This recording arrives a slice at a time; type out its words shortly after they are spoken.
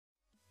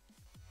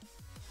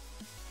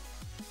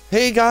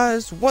Hey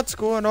guys, what's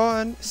going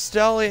on?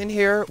 Stallion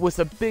here with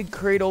a big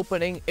crate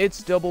opening.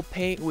 It's double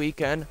paint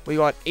weekend. We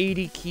got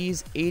 80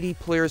 keys, 80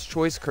 players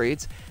choice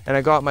crates, and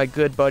I got my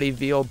good buddy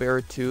VO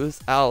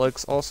Beartooth,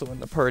 Alex, also in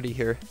the party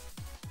here.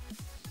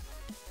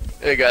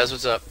 Hey guys,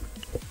 what's up?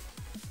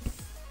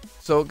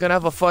 So gonna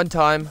have a fun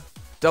time,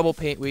 double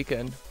paint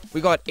weekend. We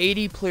got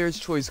 80 players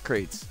choice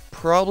crates.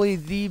 Probably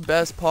the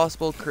best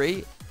possible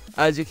crate,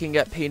 as you can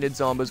get painted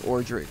Zombas or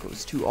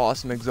Dracos, 2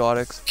 awesome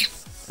exotics.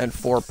 And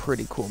 4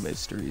 pretty cool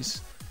mysteries.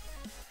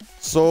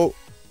 So,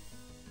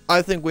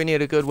 I think we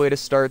need a good way to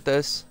start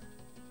this,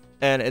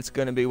 and it's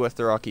gonna be with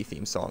the Rocky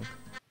theme song.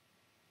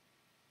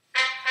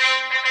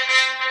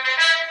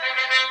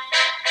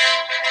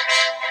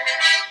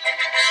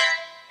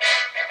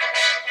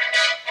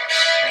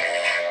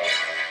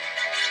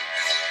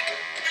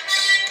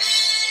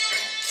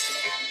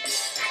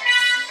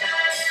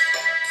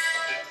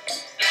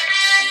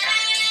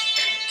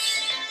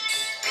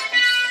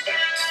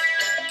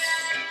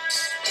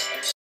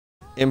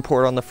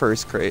 Import on the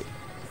first crate.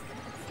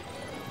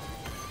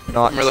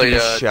 Not I'm really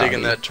shabby.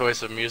 digging that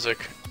choice of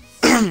music.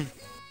 It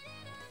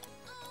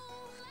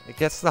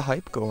gets the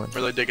hype going.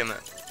 Really digging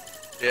that.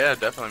 Yeah,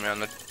 definitely,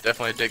 man. I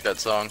definitely dig that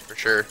song for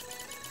sure.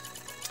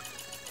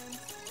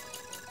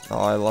 Oh,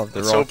 I love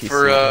the Let's Rocky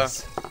hope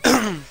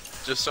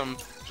sequence. just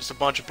a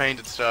bunch of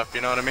painted stuff.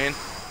 You know what I mean?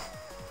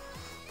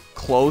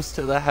 Close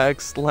to the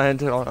hex,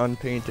 landed on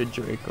unpainted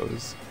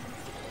Dracos.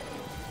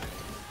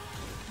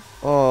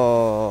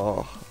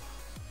 Oh.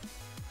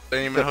 They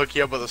didn't even hook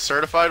you up with a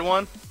certified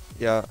one?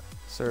 Yeah,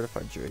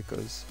 certified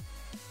Dracos.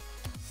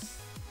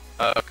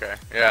 Okay.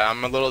 Yeah,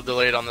 I'm a little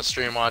delayed on the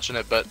stream watching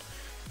it, but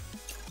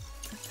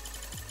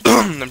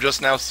I'm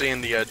just now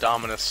seeing the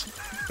Dominus.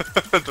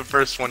 The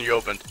first one you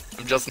opened.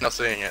 I'm just now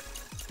seeing it.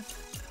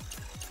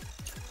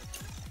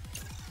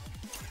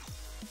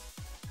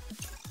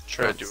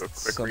 Try to do a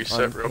quick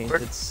reset real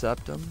quick.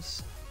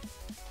 Septums.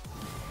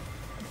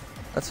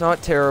 That's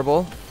not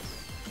terrible.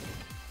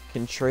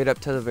 Can trade up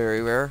to the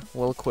very rare.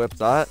 We'll equip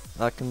that.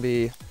 That can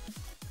be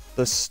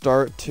the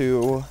start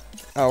to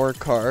our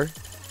car.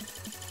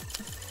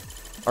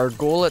 Our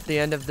goal at the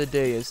end of the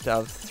day is to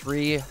have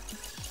 3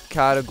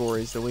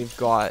 categories that we've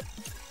got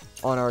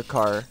on our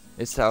car.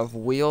 Is to have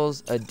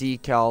wheels, a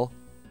decal,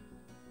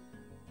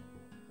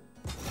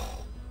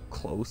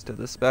 close to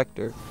the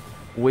Spectre.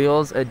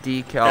 Wheels, a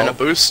decal. And a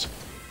boost?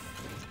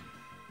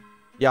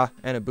 Yeah,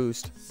 and a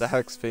boost. The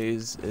Hex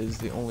Phase is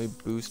the only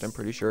boost, I'm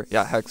pretty sure.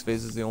 Yeah, Hex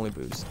Phase is the only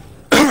boost.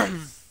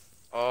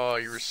 Oh,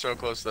 you were so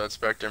close to that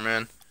Spectre,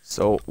 man.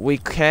 So, we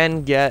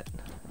can get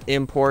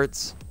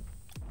imports.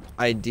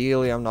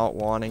 Ideally, I'm not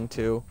wanting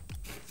to.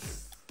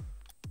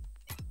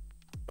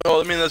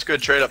 Well, I mean, that's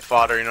good trade-up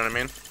fodder, you know what I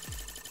mean?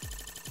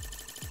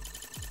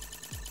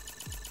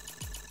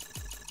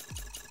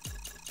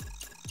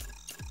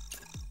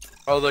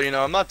 Although, you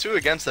know, I'm not too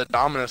against that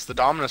Dominus. The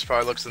Dominus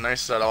probably looks the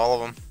nicest out of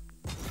all of them.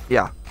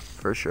 Yeah,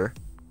 for sure.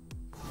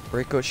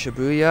 Breakout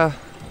Shibuya,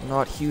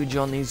 not huge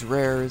on these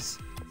rares.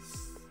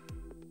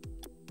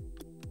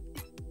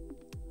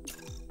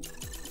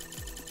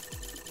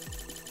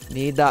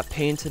 Need that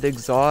painted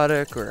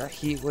exotic or a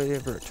heat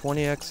wave or a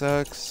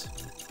 20XX.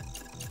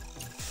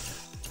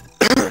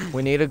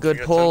 We need a good We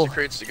got pull. tons of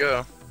crates to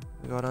go.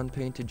 We got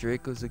unpainted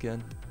Dracos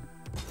again.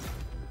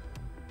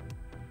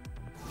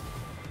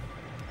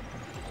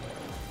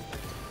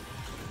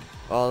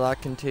 Oh,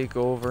 that can take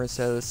over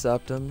instead of the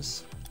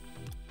Septums.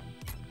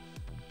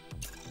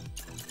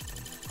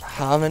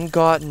 Haven't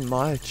gotten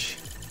much.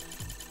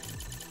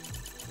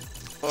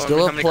 Well,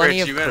 Still how many plenty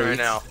crates of you in right crates.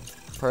 now?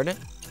 Pardon?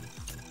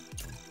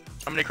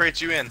 How many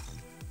crates you in?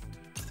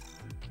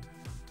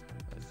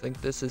 I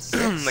think this is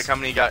 6. Like how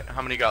many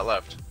got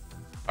left?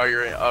 Oh,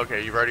 you're in.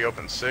 Okay, you've already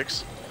opened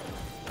 6.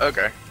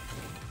 Okay.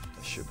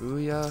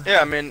 Shibuya. Yeah,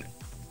 I mean,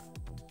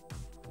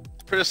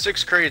 for the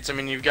 6 crates, I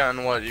mean, you've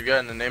gotten what? You've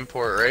gotten an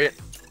import, right?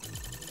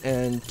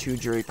 And 2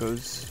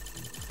 Dracos.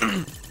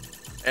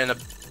 And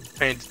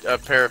a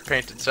pair of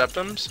painted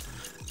Septums.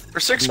 For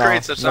 6 Nah,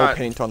 crates, that's no not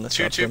paint on the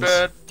too Septums.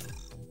 bad.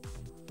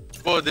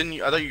 Well, then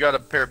I thought you got a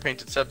pair of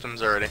painted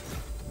Septums already.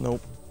 Nope.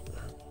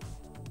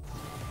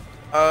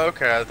 Oh,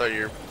 okay. I thought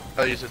you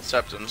said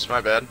Septums.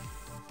 My bad.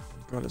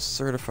 Got a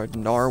certified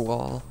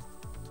narwhal.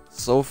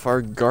 So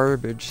far,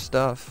 garbage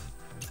stuff.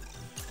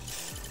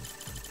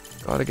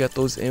 Gotta get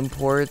those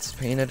imports,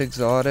 painted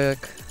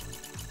exotic.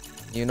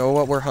 You know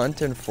what we're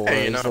hunting for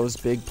Hey, is those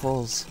big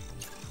pulls.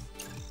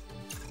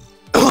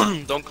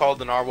 Don't call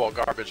the narwhal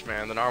garbage,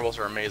 man. The narwhals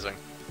are amazing.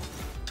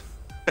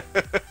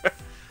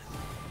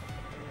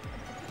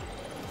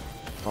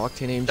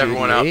 Octane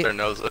Everyone out AIM there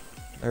knows it.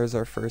 There's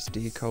our first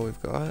deco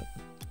we've got.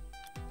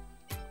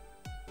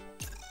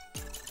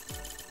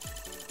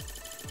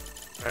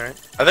 Alright.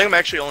 I think I'm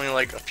actually only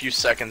like a few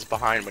seconds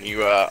behind when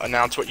you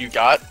announce what you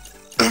got.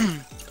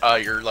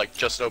 You're like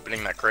just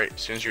opening that crate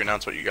as soon as you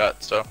announce what you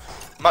got. So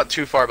I'm not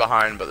too far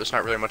behind, but there's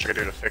not really much I can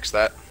do to fix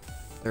that.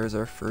 There's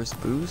our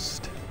first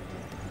boost.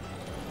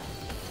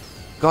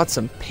 Got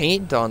some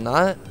paint on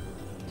that.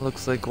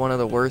 Looks like one of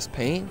the worst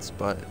paints,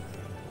 but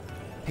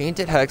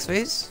painted hex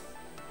face.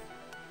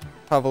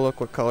 Have a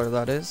look what color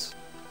that is.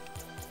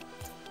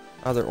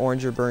 Either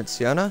orange or burnt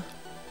sienna.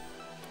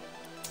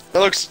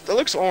 That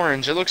looks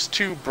orange. It looks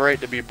too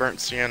bright to be burnt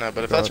sienna,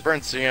 but if that's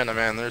burnt sienna,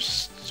 man,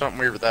 there's something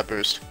weird with that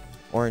boost.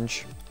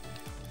 Orange.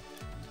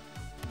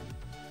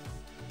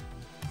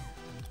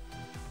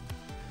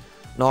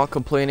 Not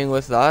complaining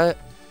with that.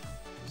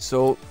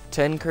 So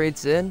 10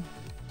 crates in.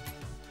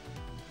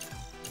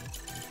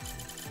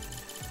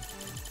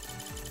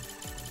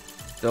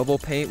 Double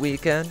paint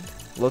weekend.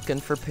 Looking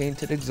for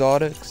painted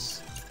exotics.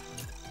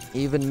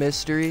 Even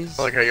mysteries.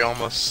 I like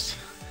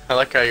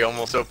how you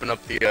almost open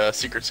up the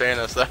Secret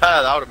Santas. That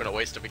would have been a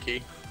waste of a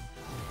key.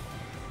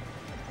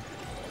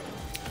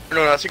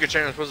 No, not Secret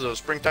Santas. Was those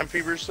Springtime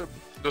Fevers?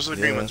 Those are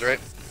the green ones, right?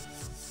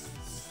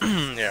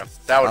 Yeah,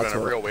 that would have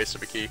been a real waste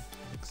of a key.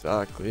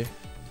 Exactly.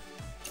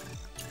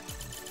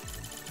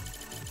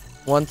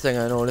 One thing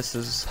I noticed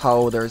is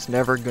how there's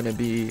never going to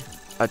be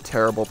a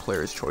terrible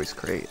player's choice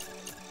crate.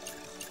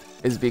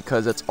 Is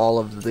because it's all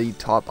of the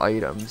top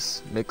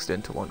items mixed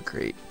into one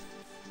crate.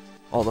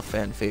 All the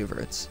fan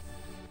favorites.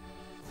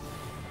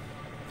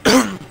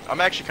 I'm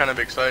actually kind of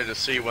excited to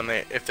see when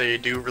if they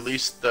do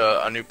release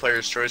a new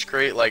player's choice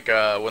crate, like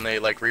when they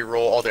like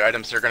re-roll all the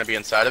items that are going to be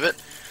inside of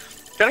it.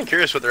 Kind of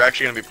curious what they're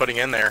actually going to be putting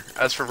in there.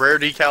 As for rare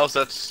decals,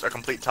 that's a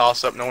complete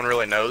toss-up. No one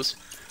really knows.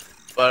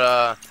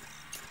 But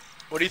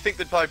what do you think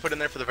they'd probably put in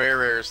there for the very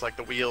rares, like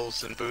the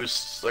wheels and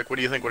boosts? Like, what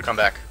do you think would come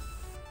back?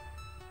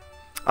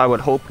 I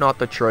would hope not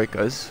the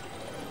Troikas.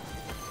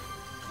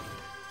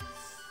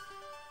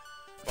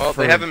 Well,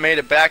 they haven't made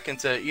it back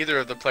into either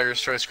of the player's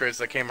choice crates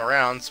that came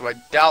around, so I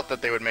doubt that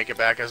they would make it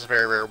back as a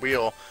very rare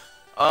wheel.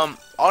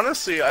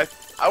 Honestly, I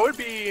would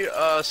be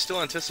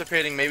still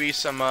anticipating maybe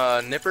some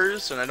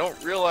nippers, and I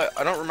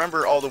don't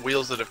remember all the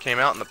wheels that have came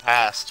out in the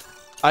past.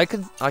 I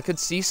could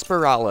see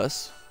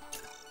Spiralis.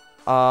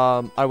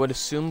 I would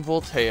assume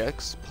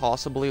Voltaics,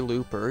 possibly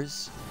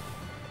Loopers.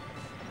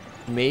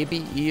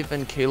 Maybe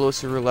even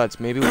Kalos or Roulettes.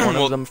 Maybe one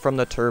of them from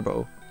the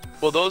Turbo.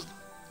 Well,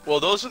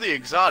 those are the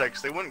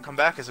exotics. They wouldn't come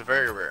back as a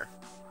very rare.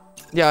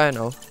 Yeah, I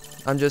know.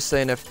 I'm just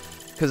saying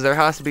because there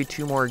has to be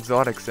 2 more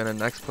exotics in a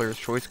next player's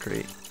choice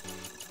crate.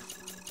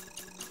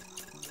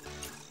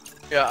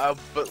 Yeah,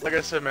 but like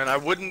I said, man, I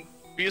wouldn't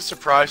be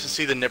surprised to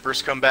see the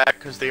nippers come back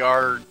because they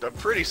are a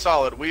pretty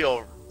solid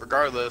wheel,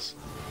 regardless.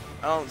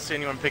 I don't see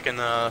anyone picking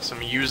some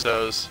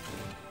Uzos.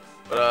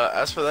 But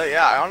as for that,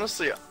 yeah, I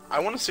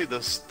want to see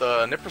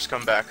the nippers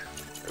come back.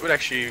 It would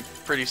actually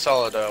pretty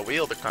solid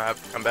wheel to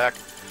come back.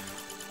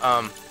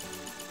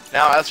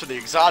 Now, as for the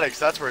exotics,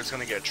 that's where it's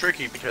going to get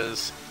tricky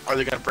because are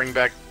they going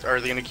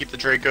to keep the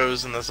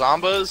Dracos and the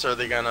Zombas? Are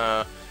they going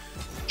to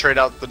trade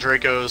out the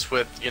Dracos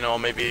with,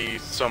 maybe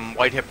some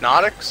white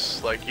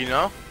Hypnotics? Like,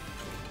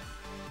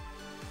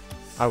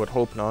 I would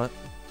hope not.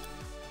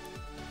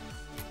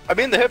 I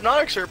mean, the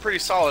Hypnotics are a pretty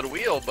solid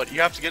wheel, but you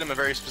have to get them a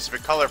very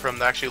specific color for them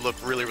to actually look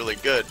really, really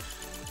good.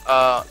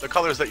 The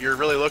colors that you're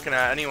really looking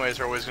at anyways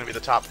are always going to be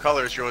the top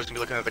colors. You're always going to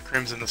be looking at the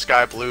crimson, the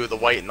sky blue, the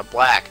white, and the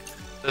black.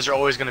 Those are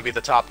always going to be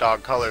the top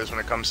dog colors when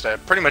it comes to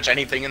pretty much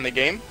anything in the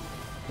game.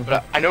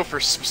 But I know for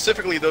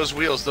specifically those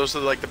wheels, those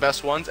are like the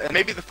best ones. And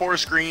maybe the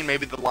forest green,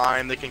 maybe the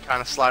lime, they can kind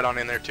of slide on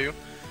in there too.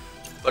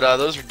 But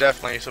those are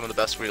definitely some of the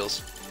best wheels.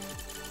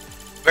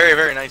 Very,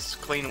 very nice,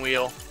 clean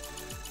wheel.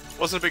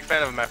 Wasn't a big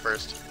fan of them at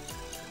first.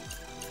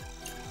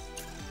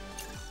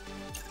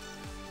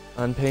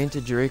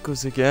 Unpainted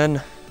Dracos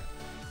again.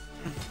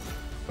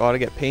 Gotta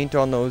get paint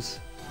on those.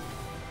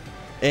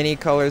 Any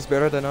color is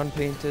better than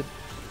unpainted.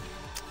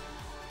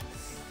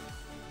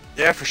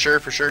 Yeah, for sure,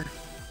 for sure.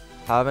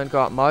 Haven't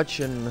got much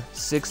and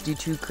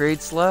 62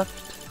 crates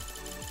left.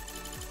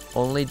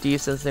 Only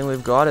decent thing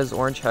we've got is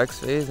orange Hex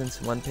Phase and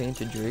some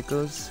unpainted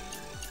Dracos.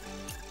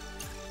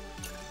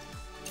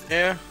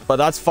 Yeah. But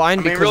that's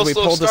fine because we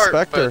pulled the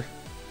Spectre.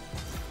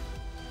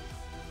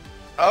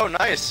 Oh,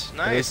 nice,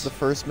 nice. It's the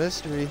first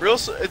mystery.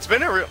 It's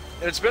been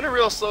a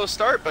real slow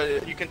start,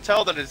 but you can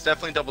tell that it's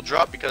definitely double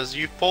drop because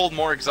you've pulled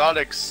more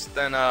exotics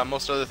than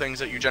most other things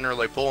that you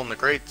generally pull in the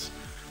crates.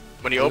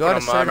 When you open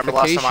them, I remember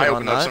last time I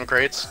opened up some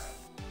crates.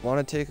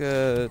 Want to take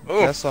a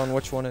guess on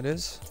which one it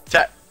is?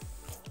 I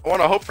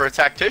want to hope for a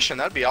Tactician.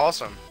 That'd be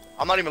awesome.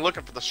 I'm not even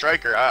looking for the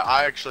Striker.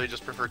 I actually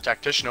just prefer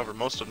Tactician over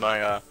most of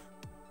my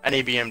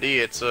any BMD.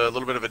 It's a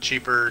little bit of a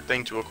cheaper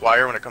thing to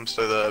acquire when it comes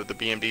to the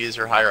BMDs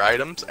or higher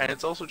items, and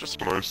it's also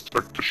just a nice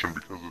Tactician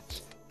because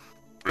it's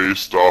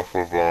based off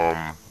of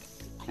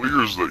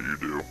clears that you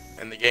do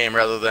in the game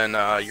rather than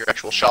your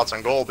actual shots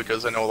on goal,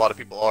 because I know a lot of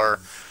people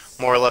are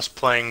more or less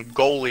playing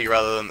goalie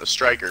rather than the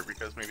striker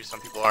because maybe some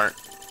people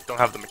don't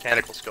have the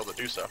mechanical skill to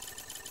do so.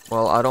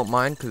 Well, I don't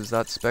mind because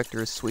that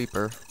Spectre is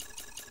sweeper.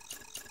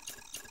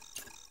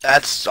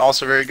 That's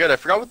also very good. I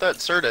forgot what that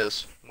cert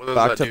is.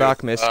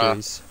 Back-to-back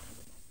mysteries.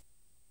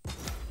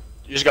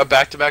 You just got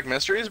back-to-back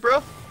mysteries,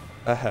 bro?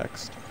 A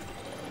hexed.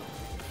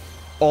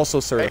 Also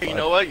certified. Hey, you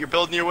know what? You're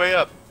building your way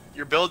up.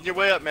 You're building your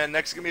way up, man.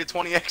 Next is going to be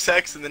a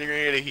 20XX, and then you're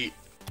going to get a heat.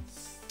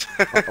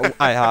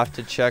 I have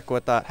to check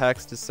what that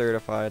hexed is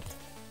certified.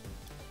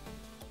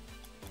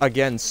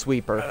 Again,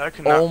 sweeper.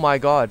 Oh my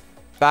god.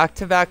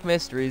 Back-to-back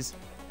mysteries.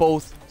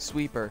 both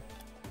sweeper.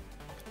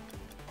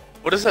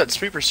 What does that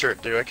sweeper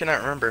cert do? I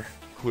cannot remember.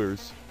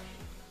 Clears.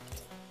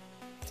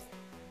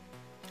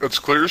 It's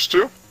clears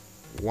too?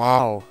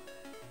 Wow.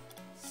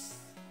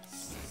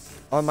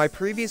 On my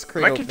previous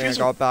crate Am I opening, I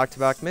confusing- got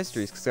back-to-back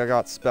mysteries because I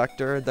got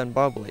Spectre, then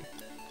Bubbly.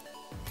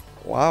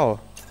 Wow.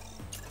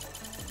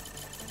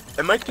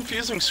 Am I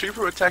confusing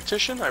sweeper with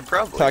tactician? I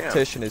probably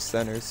Tactician is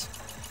centers. am.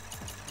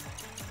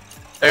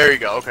 There you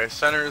go. Okay,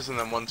 centers and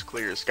then one's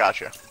clears.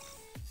 Gotcha.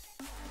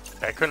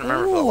 I couldn't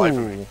remember for the life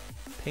of me. Ooh,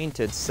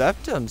 Painted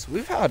Septums.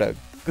 We've had a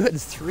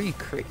good 3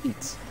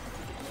 crates.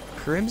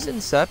 Crimson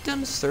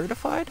Septums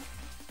certified?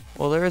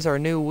 Well, there's our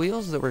new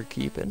wheels that we're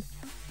keeping.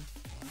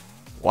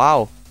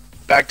 Wow.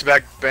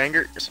 Back-to-back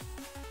bangers.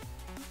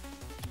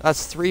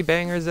 That's 3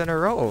 bangers in a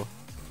row.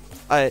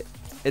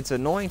 It's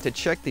annoying to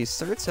check these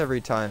certs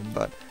every time,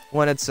 but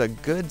when it's a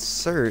good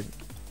cert,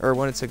 or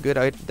when it's a good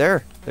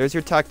item, there's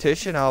your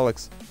Tactician,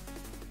 Alex.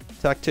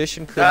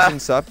 Tactician Crimson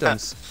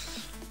Septums.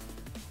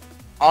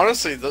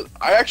 Honestly,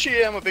 I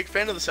actually am a big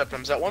fan of the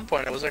Septums. At one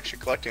point, I was actually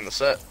collecting the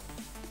set.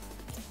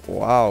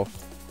 Wow.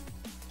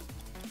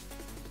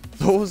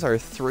 Those are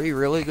 3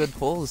 really good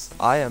pulls.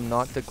 I am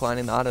not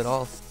declining that at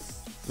all.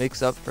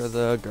 Makes up for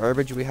the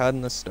garbage we had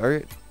in the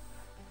start.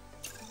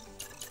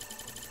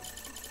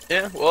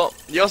 Yeah, well,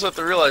 you also have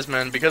to realize,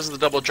 man, because of the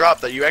double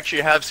drop, that you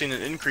actually have seen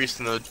an increase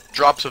in the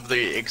drops of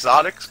the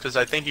exotics. Because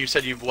I think you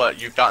said you've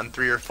gotten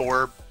 3 or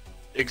 4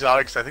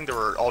 exotics. I think they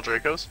were all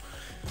Dracos.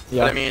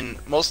 Yeah. But I mean,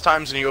 most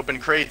times when you open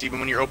crates,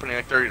 even when you're opening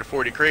like 30 to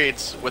 40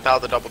 crates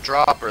without the double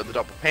drop or the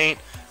double paint,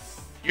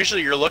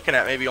 usually you're looking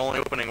at maybe only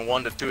opening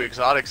 1 to 2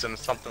 exotics and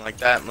something like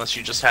that, unless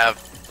you just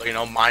have, you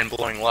know,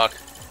 mind-blowing luck.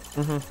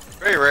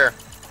 Very rare.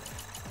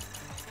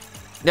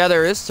 Yeah,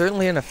 there is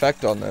certainly an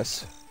effect on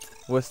this,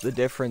 with the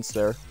difference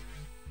there.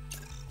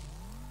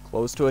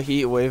 Close to a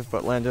heat wave,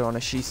 but landed on a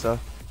Shisa.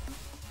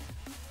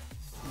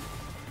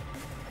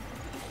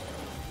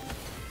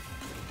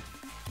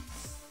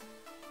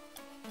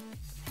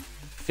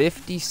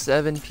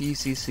 $57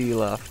 PCC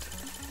left.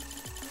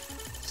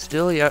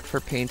 Still yet for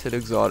painted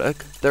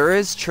exotic. There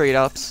is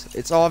trade-ups.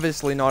 It's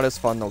obviously not as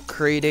fun though.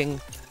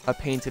 Creating a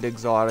painted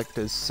exotic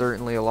is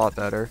certainly a lot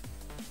better.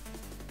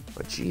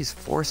 But geez,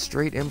 4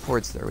 straight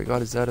imports there. We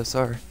got a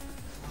ZSR.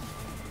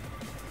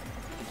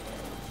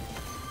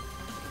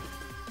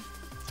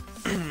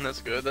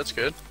 That's good, that's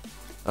good.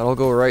 That'll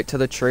go right to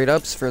the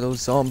trade-ups for those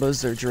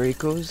Zombas or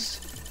Dracos.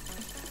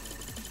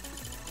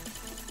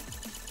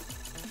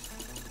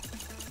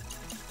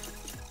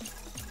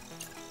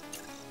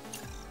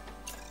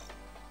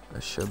 A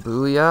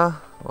Shibuya.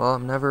 Well,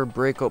 I'm never a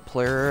breakout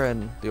player,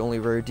 and the only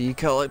rare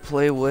decal I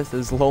play with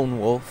is Lone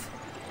Wolf.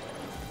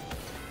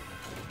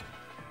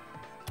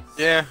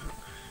 Yeah.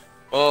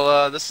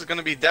 Well, this is going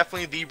to be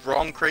definitely the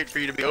wrong crate for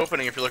you to be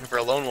opening if you're looking for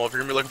a Lone Wolf. You're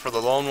going to be looking for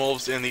the Lone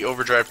Wolves in the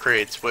Overdrive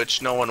crates,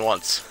 which no one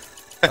wants.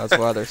 That's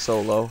why they're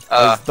so low.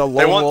 The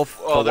Lone Wolf,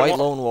 the white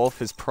Lone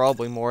Wolf is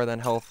probably more than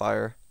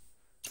Hellfire.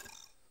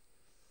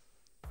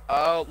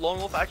 Lone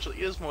Wolf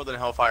actually is more than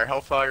Hellfire.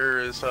 Hellfire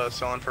is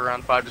selling for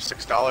around $5 to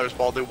 $6,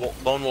 while the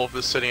Lone Wolf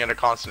is sitting at a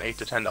constant $8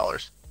 to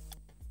 $10.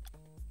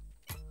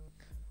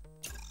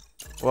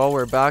 Well,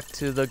 we're back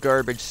to the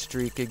garbage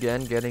streak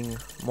again, getting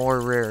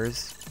more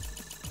rares.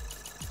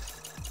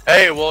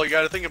 Hey, well, you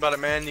got to think about it,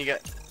 man. You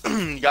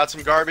got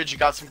some garbage, you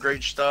got some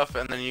great stuff,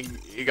 and then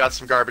you got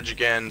some garbage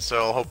again.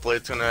 So hopefully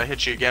it's gonna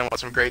hit you again with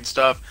some great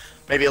stuff.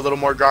 Maybe a little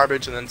more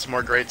garbage, and then some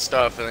more great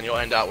stuff, and then you'll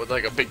end out with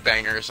like a big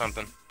banger or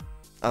something.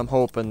 I'm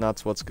hoping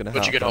that's what's gonna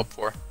happen. What you could hope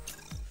for.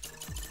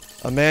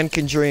 A man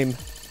can dream.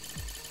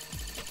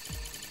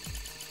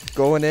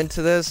 Going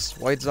into this,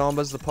 White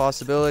Zomba's the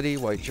possibility,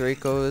 White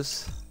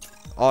Dracos.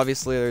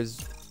 Obviously,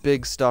 there's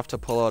big stuff to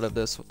pull out of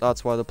this.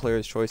 That's why the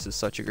player's choice is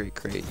such a great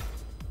crate.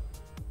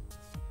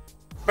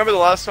 Remember the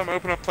last time I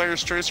opened up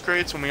Player's Choice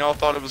crates when we all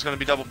thought it was going to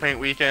be double paint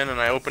weekend, and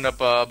I opened up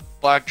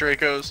black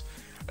Dracos?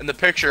 In the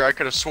picture, I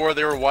could have swore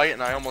they were white,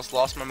 and I almost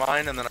lost my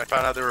mind, and then I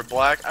found out they were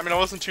black. I mean, I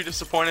wasn't too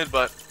disappointed,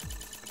 but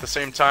at the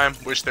same time,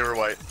 wish they were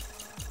white.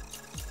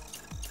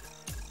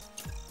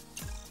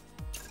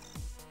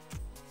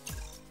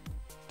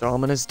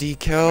 Dominus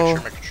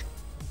decal.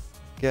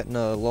 Getting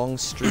a long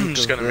streak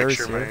Just of gotta make rares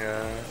sure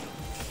here. my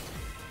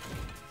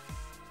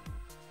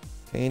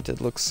Painted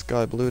looks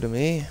sky blue to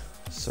me.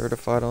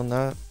 Certified on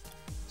that.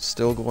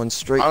 Still going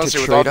straight Honestly,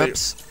 to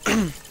trade-ups.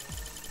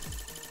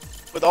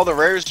 with all the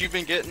rares you've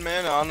been getting,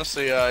 man,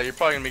 honestly, you're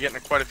probably gonna be getting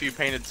quite a few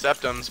painted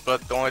septums.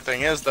 But the only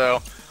thing is,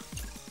 though,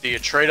 do you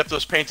trade up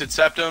those painted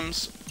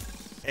septums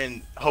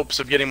in hopes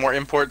of getting more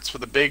imports for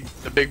the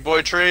big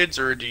boy trades,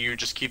 or do you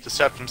just keep the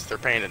septums if they're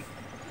painted?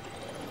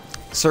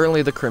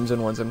 Certainly the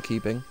crimson ones I'm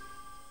keeping.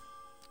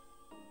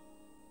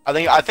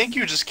 I think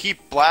you just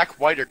keep black,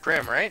 white, or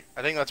crim, right?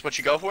 I think that's what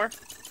you go for.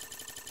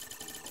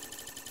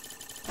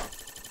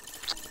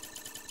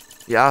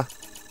 Yeah.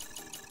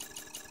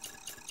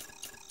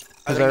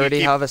 Because I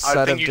already have a set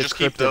I of think you just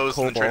keep decrypted those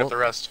and then trade up cobalt. the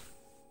rest.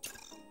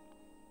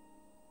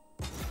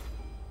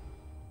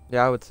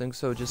 Yeah, I would think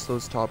so. Just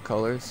those top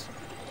colors.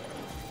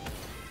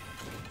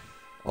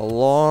 A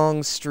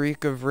long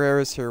streak of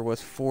rares here with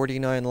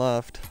 49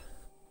 left.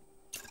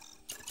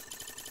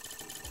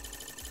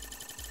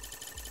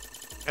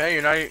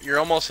 Hey, you're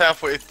almost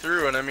halfway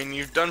through, and I mean,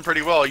 you've done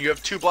pretty well. You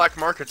have 2 black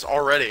markets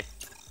already.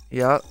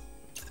 Yeah.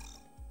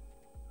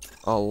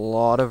 A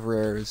lot of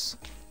rares.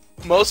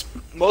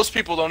 Most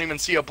people don't even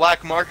see a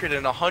black market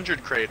in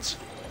 100 crates.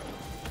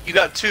 You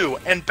got 2,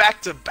 and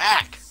back to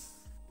back.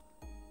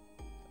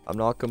 I'm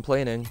not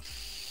complaining.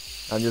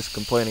 I'm just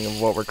complaining of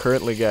what we're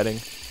currently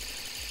getting.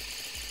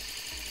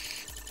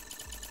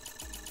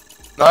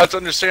 No, that's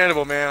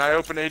understandable, man. I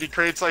opened 80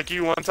 crates like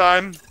you one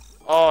time.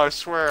 Oh, I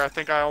swear, I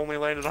think I only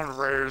landed on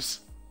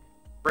rares.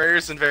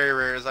 Rares and very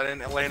rares. I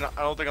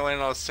don't think I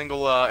landed on a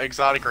single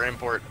exotic or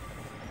import.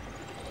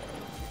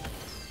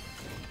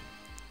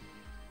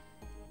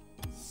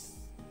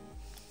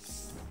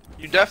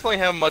 You definitely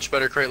have much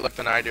better crate luck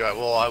than I do. I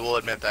will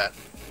admit that.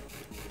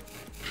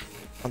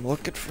 I'm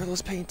looking for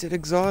those painted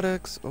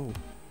exotics. Oh,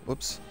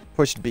 whoops.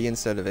 Pushed B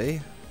instead of A.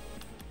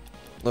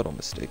 Little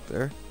mistake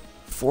there.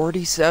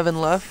 47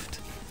 left.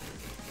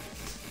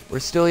 We're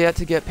still yet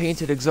to get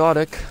painted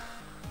exotic.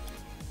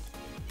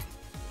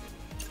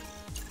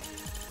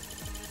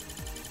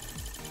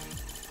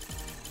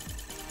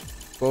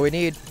 What we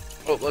need.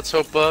 Well, let's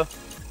hope. I'm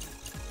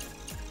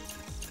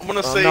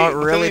gonna say I'm not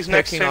within really these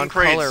next picking 10 on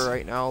crates. color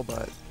right now,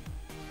 but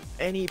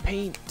any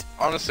paint.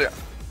 Honestly,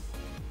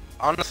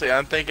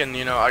 I'm thinking.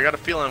 You know, I got a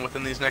feeling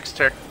within these next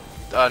 10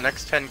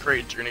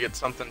 crates, you're gonna get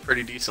something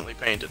pretty decently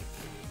painted.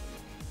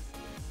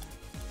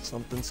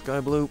 Something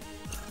sky blue.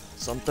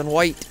 Something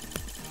white.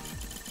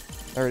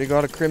 I already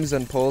got a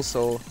crimson pull,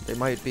 so they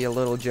might be a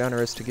little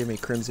generous to give me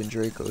crimson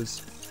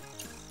Dracos.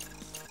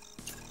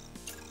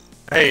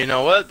 Hey, you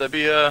know what? That'd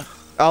be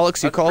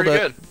Alex, you that's called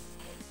pretty it.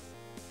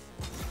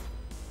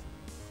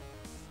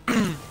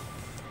 Good.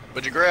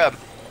 What'd you grab?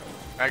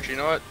 Actually, you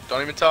know what?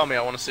 Don't even tell me.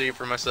 I want to see it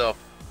for myself.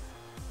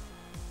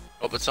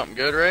 Hope it's something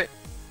good, right?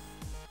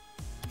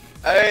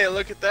 Hey,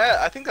 look at that.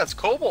 I think that's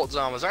Cobalt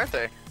Zombas, aren't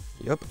they?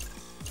 Yep.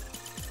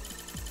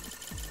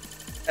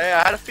 Hey,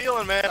 I had a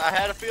feeling, man. I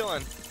had a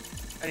feeling.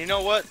 And you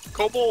know what?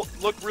 Cobalt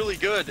looked really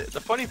good.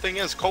 The funny thing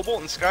is, Cobalt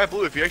and Sky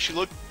Blue, if you actually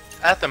look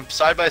at them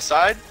side by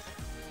side,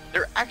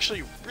 they're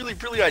actually really,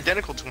 really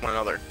identical to one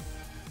another.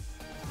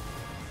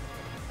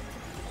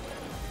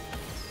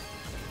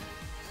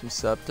 Some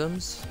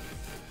septums.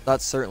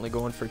 That's certainly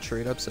going for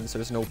trade up since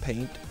there's no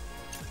paint.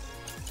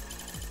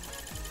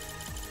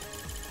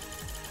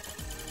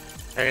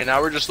 Hey,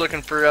 now we're just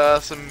looking for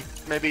some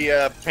maybe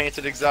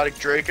painted exotic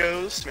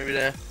Dracos, maybe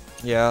to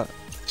Yeah.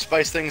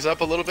 spice things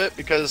up a little bit,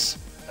 because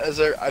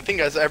I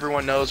think as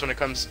everyone knows when it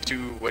comes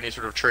to any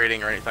sort of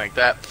trading or anything like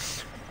that,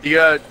 the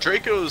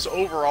Dracos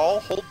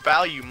overall hold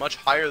value much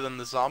higher than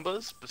the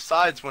Zombas,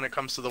 besides when it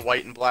comes to the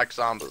white and black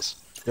Zombas.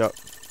 Yep.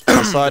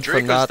 Aside The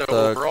from Dracos, that,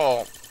 though,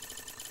 overall,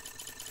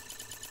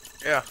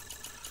 yeah.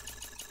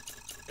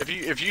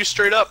 If you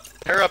straight up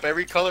pair up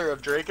every color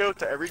of Draco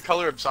to every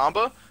color of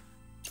Zomba,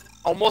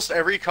 almost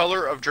every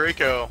color of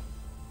Draco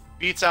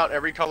beats out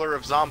every color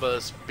of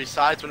Zombas,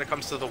 besides when it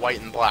comes to the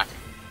white and black.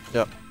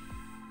 Yep.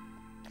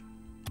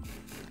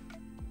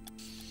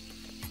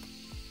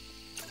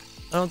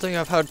 I don't think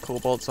I've had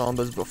Cobalt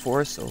Zombas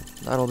before, so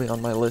that'll be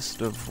on my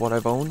list of what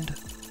I've owned.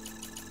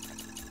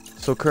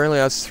 So currently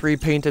that's 3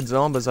 painted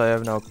Zombas I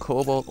have now.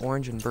 Cobalt,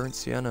 Orange, and Burnt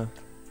Sienna.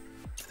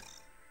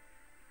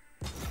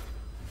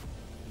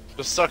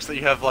 It sucks that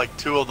you have like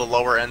 2 of the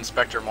lower end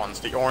Spectrum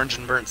ones, the Orange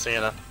and Burnt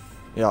Sienna.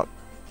 Yep.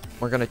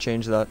 We're gonna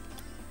change that.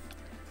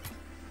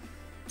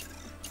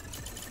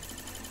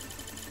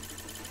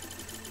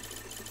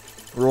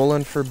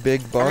 Rolling for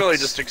big bucks. I'm really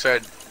just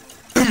excited.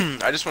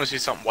 I just want to see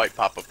something white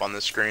pop up on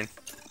this screen.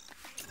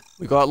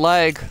 We got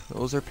lag.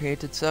 Those are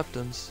painted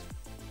septums.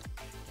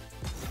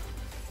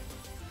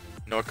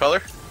 Know what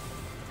color?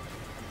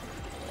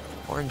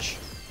 Orange.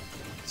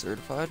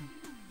 Certified.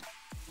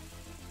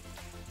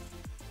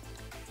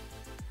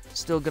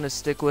 Still gonna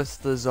stick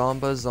with the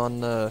Zombas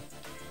on the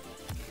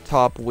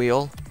top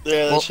wheel.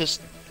 Yeah, Well-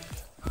 just...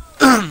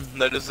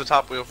 that is the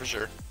top wheel for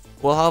sure.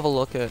 We'll have a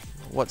look at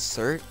what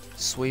cert.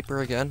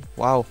 Sweeper again.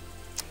 Wow.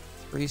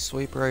 3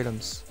 sweeper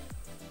items.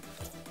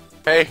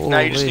 Hey, now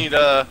you just Holy.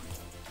 need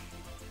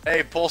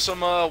hey, pull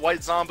some white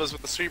Zombas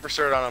with the sweeper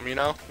cert on them, you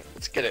know?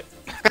 Let's get it.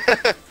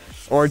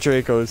 Or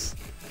Dracos.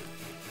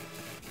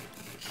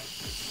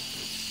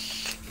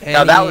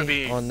 Now that would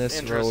Any be on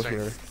this row interesting.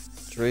 here.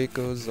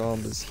 Draco,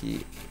 Zombas,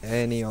 Heat.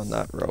 Any on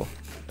that row.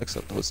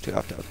 Except those 2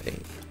 have to have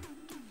paint.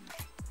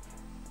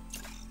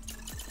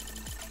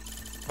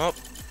 Oh.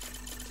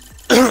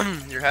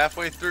 You're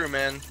halfway through,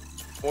 man.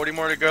 40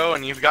 more to go,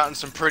 and you've gotten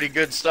some pretty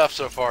good stuff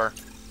so far.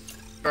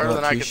 Better Not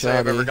than I too could say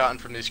I've ever shabby. gotten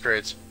from these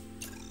crates.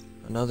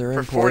 Another For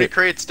import. 40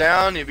 crates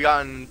down, you've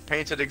gotten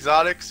painted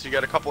exotics, you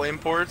got a couple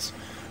imports,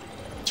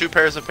 2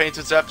 pairs of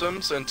painted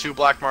septums, and 2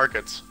 black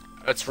markets.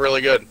 That's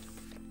really good.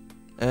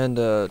 And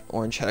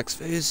orange hex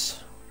phase.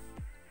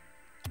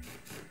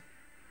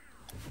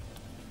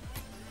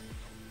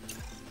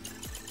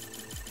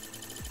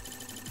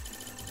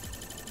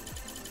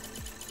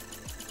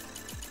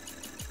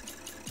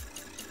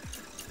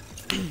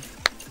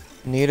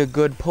 Need a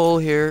good pull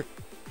here.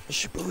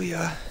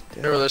 Shibuya.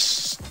 You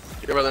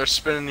were there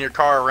spinning your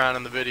car around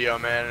in the video,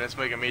 man, and it's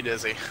making me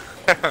dizzy.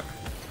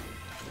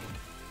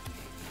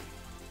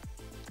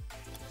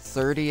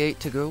 38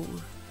 to go.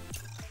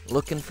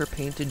 Looking for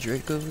painted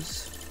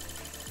Dracos.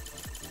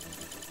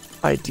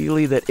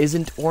 Ideally that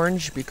isn't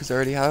orange because I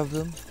already have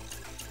them.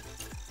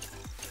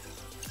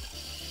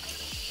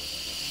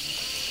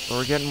 But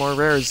we're getting more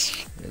rares.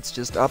 It's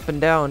just up and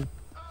down.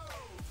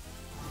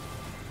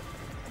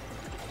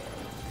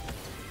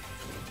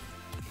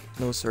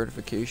 No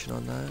certification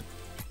on that.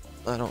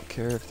 I don't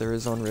care if there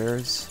is on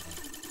rares.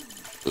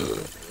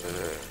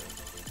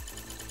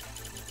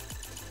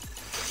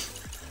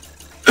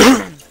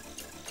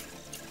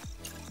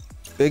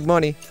 Big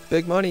money,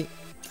 big money.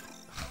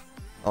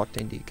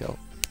 Octane decal.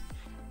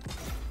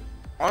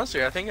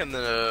 Honestly, I think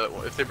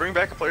if they bring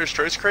back a Player's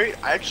Choice crate,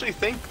 I actually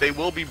think they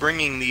will be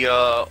bringing the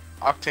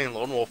Octane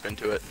Lone Wolf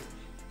into it.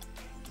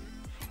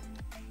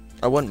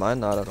 I wouldn't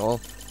mind that at all.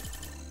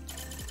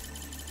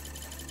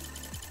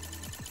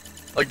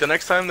 Like, the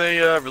next time they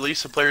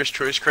release a Player's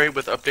Choice crate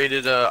with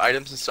updated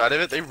items inside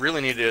of it, they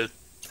really need to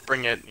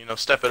bring it,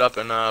 step it up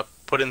and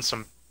put in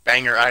some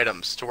banger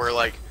items to where,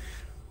 like,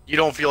 you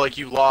don't feel like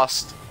you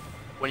lost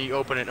when you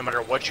open it no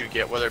matter what you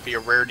get, whether it be a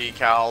rare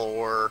decal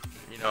or,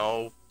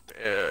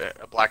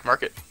 a black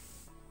market.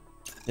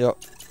 Yep.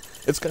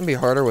 It's going to be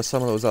harder with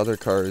some of those other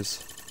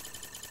cars.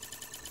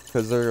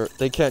 Because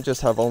they can't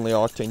just have only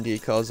Octane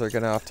decals, they're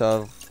going to have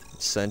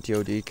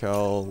Sentio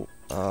decal,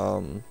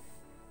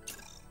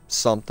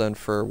 something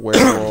for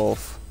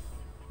Werewolf,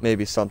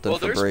 maybe something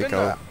for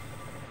Breakout.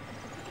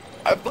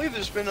 I believe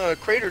there's been a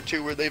crate or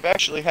two where they've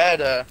actually had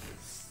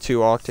 2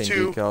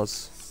 Octane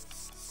decals.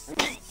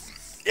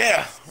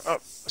 Yeah. Oh,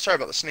 sorry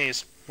about the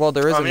sneeze. Well,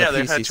 there isn't yeah, the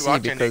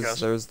PCC because decals.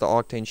 There's the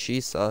Octane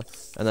Shisa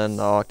and then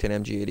the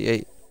Octane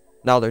MG88.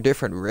 Now they're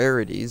different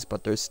rarities,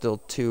 but there's still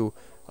 2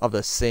 of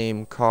the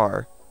same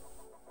car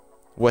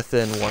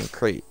within one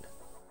crate.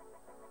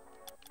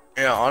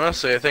 Yeah,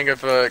 honestly, I think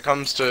if it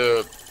comes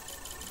to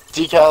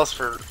decals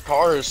for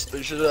cars,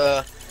 they should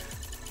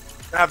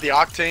have the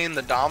Octane,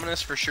 the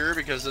Dominus for sure,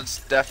 because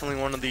it's definitely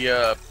one of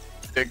the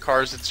big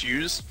cars that's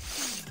used.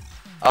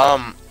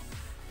 And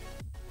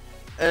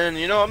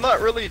I'm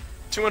not really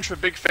too much of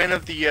a big fan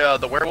of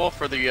the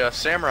Werewolf or the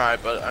Samurai,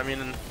 but I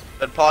mean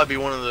that'd probably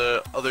be one of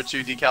the other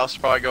 2 decals to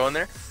probably go in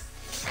there.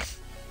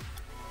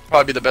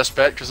 Probably be the best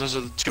bet because those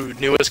are the 2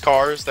 newest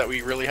cars that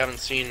we really haven't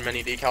seen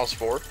many decals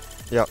for.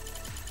 Yep.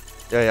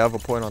 Yeah, you have a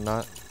point on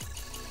that.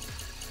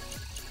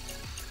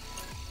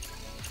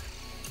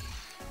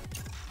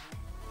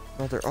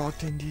 Another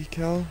Octane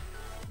decal.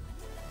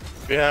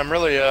 Yeah, I'm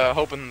really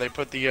hoping they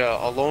put the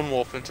a Lone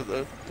Wolf into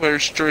the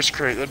Player's Choice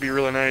crate. That'd be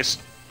really nice.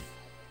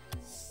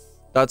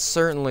 That's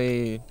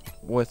certainly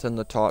within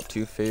the top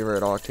 2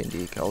 favorite Octane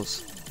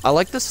decals. I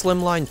like the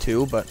Slimline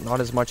too, but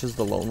not as much as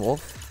the Lone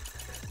Wolf.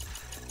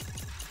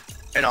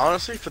 And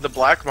honestly, for the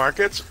black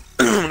markets,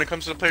 when it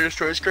comes to the Player's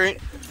Choice crate,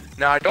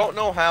 now I don't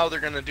know how they're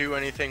going to do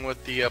anything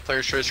with the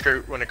Player's Choice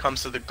crate when it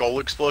comes to the goal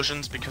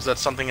explosions, because that's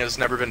something that has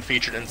never been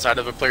featured inside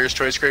of a Player's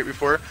Choice crate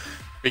before.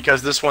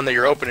 Because this one that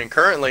you're opening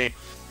currently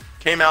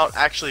came out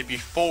actually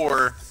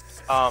before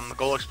the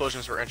goal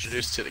explosions were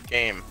introduced to the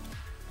game.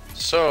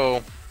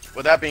 So,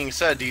 with that being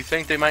said, do you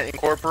think they might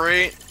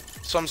incorporate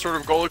some sort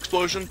of goal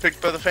explosion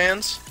picked by the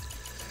fans?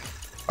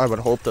 I would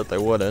hope that they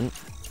wouldn't.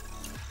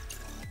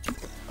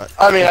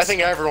 I mean, I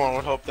think everyone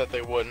would hope that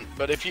they wouldn't.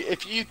 But if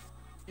you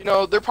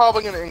they're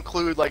probably going to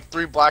include like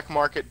 3 black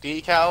market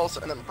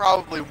decals and then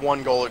probably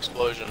 1 goal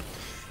explosion.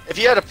 If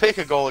you had to pick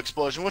a goal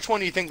explosion, which one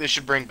do you think they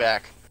should bring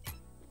back?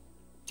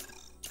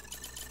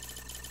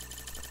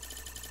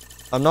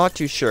 I'm not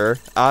too sure.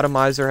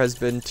 Atomizer has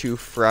been too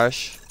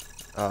fresh.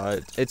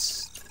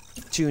 It's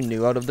too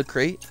new out of the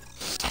crate.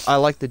 I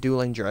like the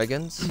Dueling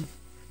Dragons.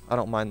 I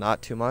don't mind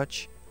that too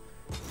much.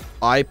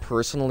 I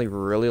personally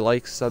really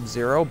like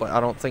Sub-Zero, but I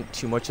don't think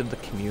too much of the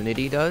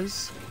community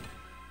does.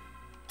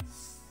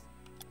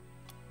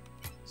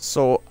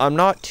 So I'm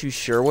not too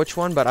sure which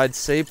one, but I'd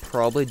say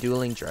probably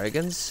Dueling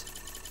Dragons.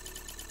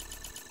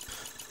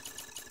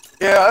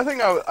 Yeah, I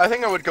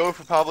think I would go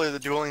for probably the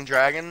Dueling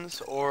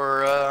Dragons,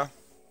 or oh,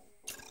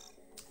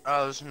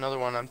 there's another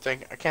one I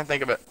can't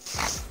think of it.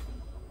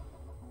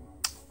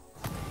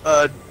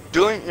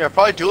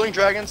 Probably Dueling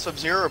Dragons,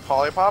 Sub-Zero, or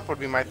Polypop would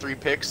be my 3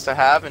 picks to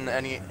have in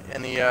any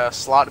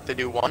slot if they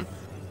do one.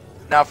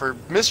 Now for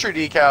mystery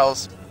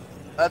decals,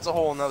 that's a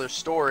whole another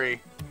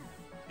story,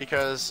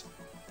 because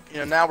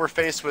now we're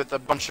faced with a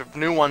bunch of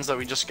new ones that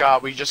we just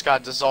got. We just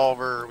got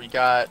Dissolver, we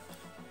got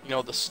the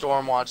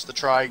Stormwatch, the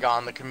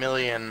Trigon, the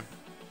Chameleon.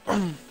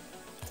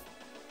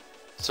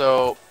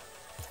 So,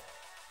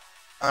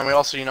 and we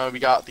also we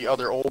got the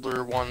other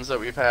older ones that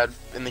we've had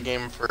in the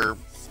game for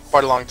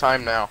quite a long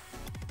time now.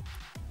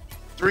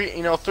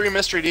 3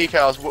 mystery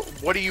decals.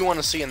 What do you want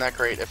to see in that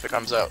crate if it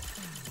comes out?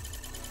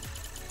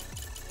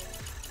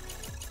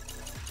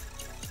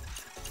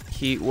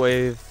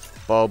 Heatwave,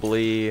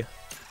 Bubbly.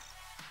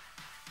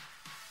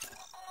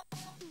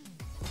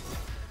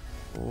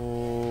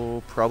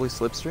 Oh, probably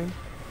Slipstream.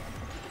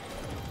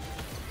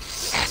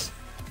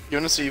 You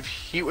want to see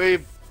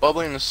Heatwave,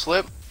 Bubbly, and the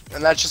Slip?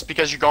 And that's just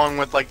because you're going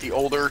with like the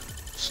older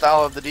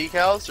style of the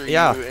decals, or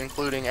are you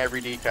including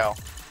every decal?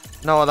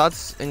 No,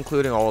 that's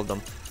including all of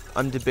them.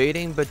 I'm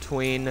debating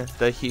between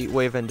the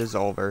Heatwave and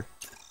Dissolver.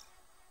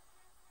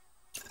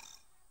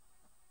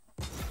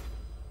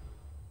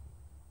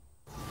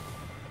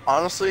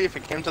 Honestly, if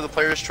it came to the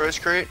Player's Choice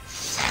crate,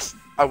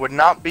 I would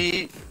not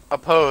be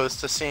opposed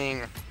to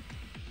seeing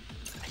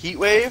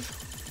Heatwave,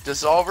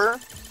 Dissolver,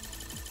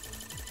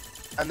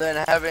 and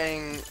then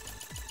having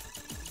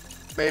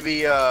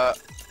maybe a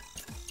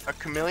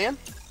Chameleon.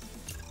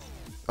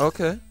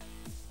 Okay.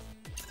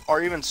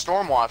 Or even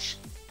Stormwatch.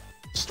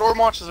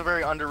 Stormwatch is a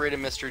very underrated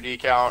mystery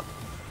decal.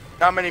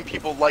 Not many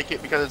people like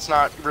it because it's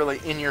not really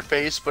in your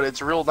face, but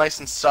it's real nice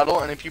and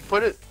subtle, and if you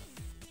put it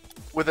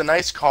with a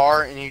nice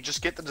car and you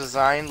just get the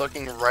design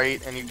looking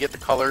right and you get the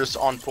colors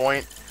on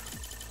point,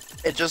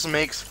 it just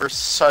makes for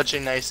such a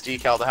nice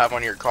decal to have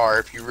on your car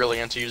if you're really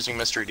into using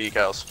mystery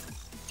decals.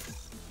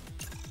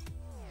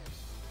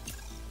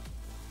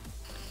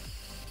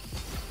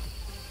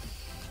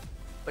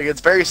 Like,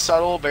 it's very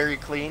subtle, very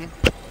clean.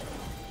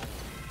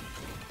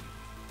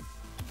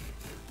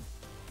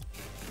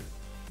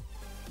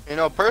 You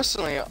know,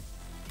 personally,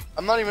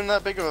 I'm not even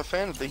that big of a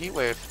fan of the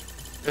Heatwave.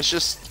 It's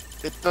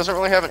just, it doesn't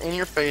really have an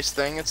in-your-face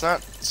thing. It's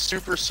not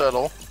super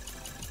subtle.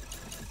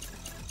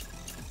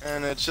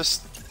 And it's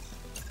just,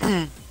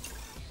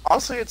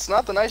 honestly, it's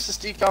not the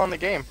nicest decal in the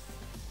game.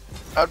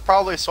 I'd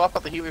probably swap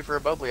out the Heatwave for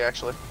a Bubbly,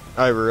 actually.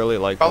 I really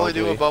like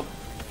Bubbly.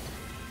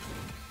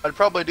 I'd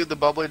probably do the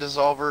Bubbly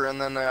Dissolver and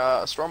then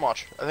a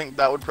Stormwatch. I think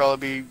that would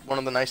probably be one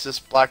of the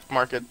nicest black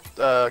market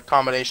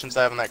combinations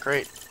to have in that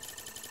crate.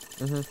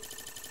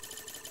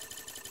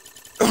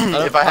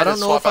 I don't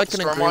know if I can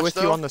agree with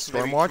you on the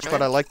Stormwatch,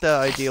 but I like the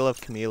ideal of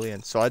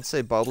Chameleon. So I'd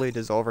say Bubbly,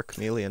 Dissolver,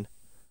 Chameleon.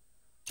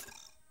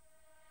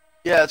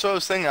 Yeah, that's what I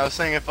was thinking. I was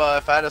saying if I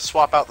had to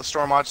swap out the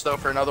Stormwatch though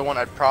for another one,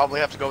 I'd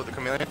probably have to go with the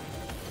Chameleon.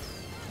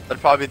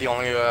 That'd probably be the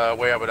only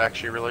way I would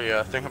actually really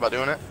think about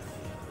doing it.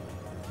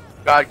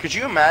 God, could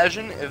you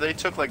imagine if they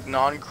took like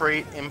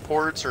non-crate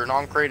imports or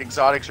non-crate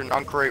exotics or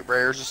non-crate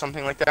rares or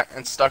something like that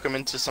and stuck them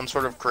into some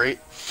sort of crate?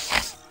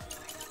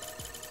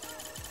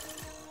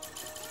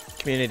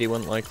 Community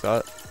wouldn't like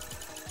that.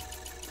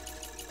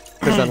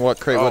 Because then what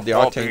crate would the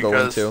Octane go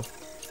into?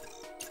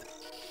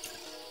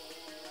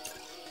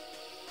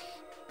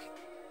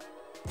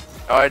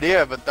 No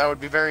idea, but that would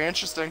be very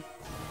interesting.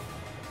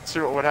 Let's see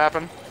what would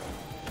happen.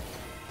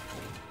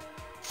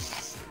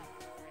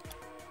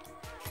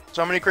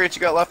 So how many crates you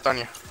got left on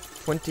you?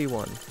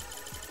 21.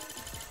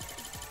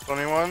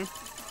 21?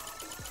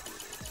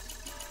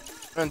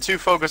 Been too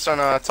focused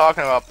on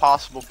talking about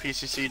possible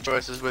PCC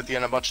choices with you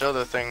and a bunch of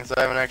other things.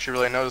 I haven't actually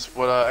really noticed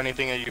what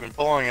anything that you've been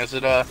pulling. Is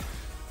it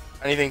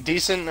anything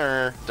decent,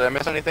 or did I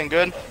miss anything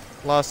good?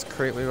 Last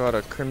crate we got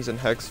a Crimson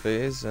Hex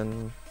Phase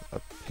and a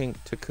pink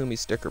Takumi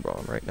Sticker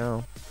Bomb right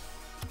now.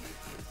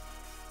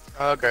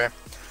 Okay.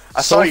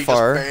 I saw you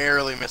just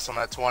barely missed on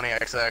that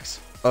 20XX.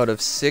 Out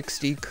of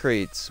 60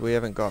 crates, we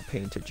haven't got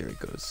painted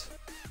Dracos.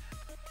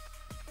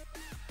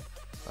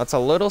 That's a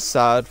little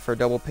sad for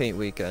double paint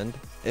weekend.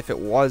 If it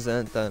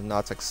wasn't, then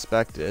that's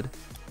expected.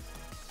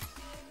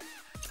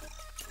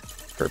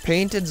 For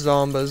painted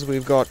Zombas,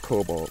 we've got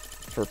Cobalt.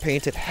 For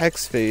painted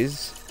Hex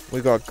Phase, we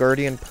got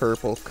Guardian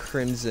Purple,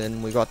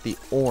 Crimson, we got the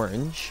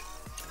Orange.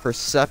 For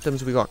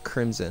Septims, we got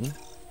Crimson.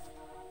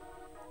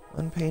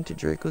 Unpainted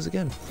Dracos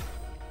again.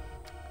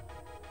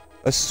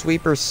 A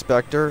Sweeper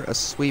Spectre, a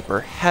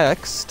Sweeper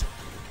Hexed.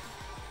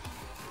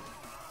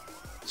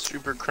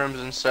 Super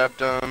Crimson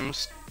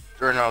Septims.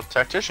 Or no,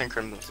 Tactician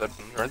Crimson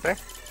Septims, aren't they?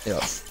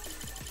 Yeah.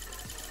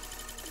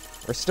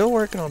 We're still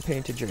working on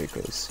painted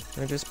Dracos.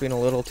 They're just being a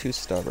little too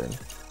stubborn.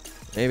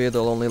 Maybe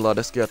they'll only let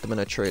us get them in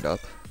a trade up.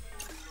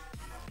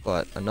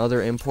 But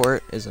another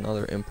import is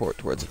another import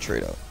towards a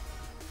trade up.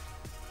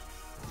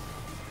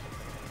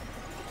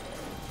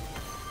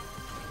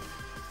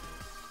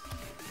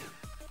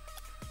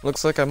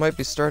 Looks like I might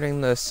be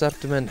starting the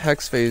Septiment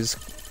Hex Phase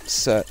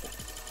set.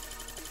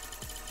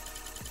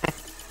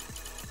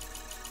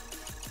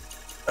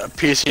 A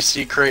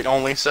PCC crate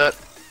only set?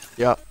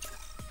 Yeah.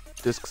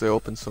 Just 'cause I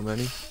opened so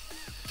many.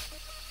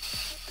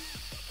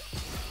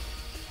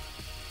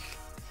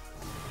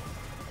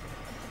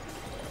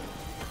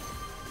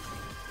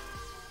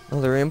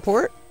 Another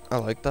import? I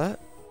like that.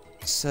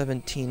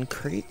 17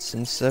 crates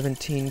and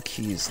 17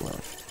 keys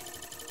left.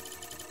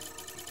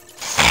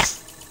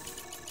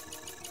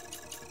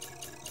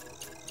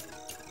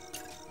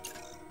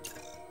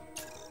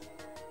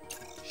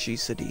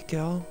 Shisa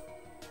decal.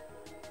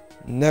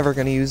 Never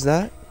gonna use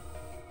that.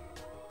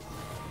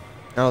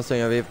 I don't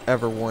think I've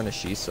ever worn a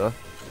Shisa.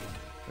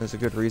 There's a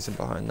good reason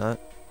behind that.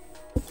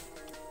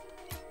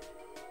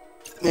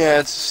 Yeah,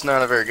 it's just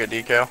not a very good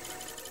decal.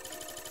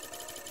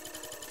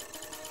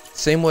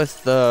 Same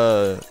with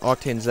the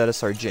Octane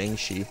ZSR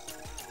Jiangxi.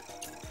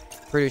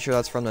 Pretty sure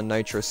that's from the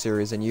Nitro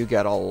series, and you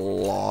get a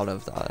lot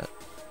of that.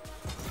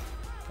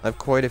 I have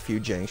quite a few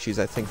Jiangxis,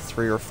 I think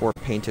 3 or 4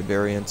 painted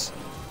variants.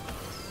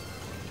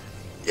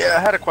 Yeah, I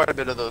had quite a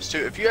bit of those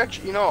too. If you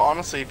actually, you know,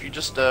 honestly, if you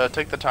just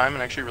take the time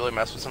and actually really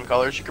mess with some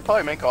colors, you could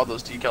probably make all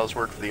those decals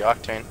work for the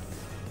Octane.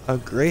 A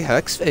gray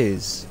hex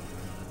phase.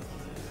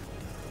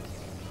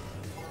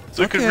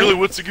 So it really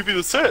wants to give you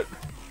the set.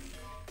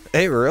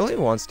 It really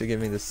wants to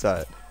give me the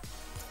set.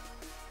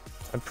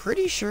 I'm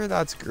pretty sure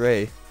that's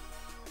gray.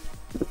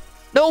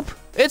 Nope,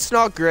 it's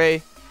not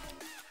gray.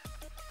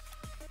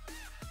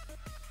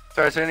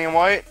 Titanium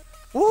white.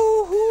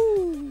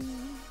 Woohoo!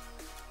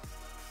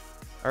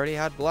 I already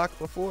had black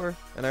before,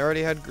 and I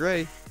already had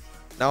gray.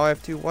 Now I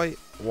have 2 white.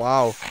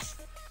 Wow.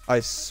 I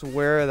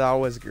swear that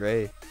was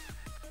gray.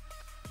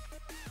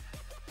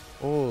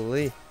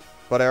 Holy.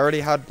 But I already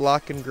had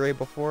black and gray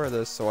before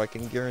this, so I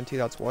can guarantee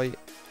that's white.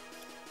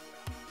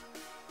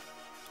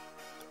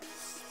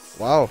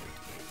 Wow.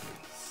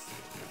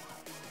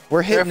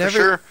 We're hitting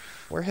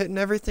We're hitting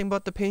everything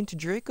but the painted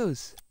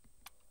Dracos.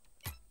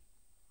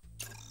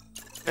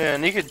 Yeah,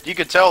 and you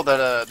could tell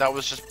that that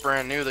was just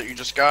brand new, that you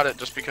just got it,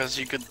 just because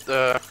you could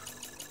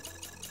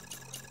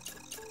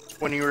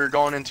when you were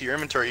going into your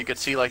inventory, you could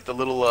see like the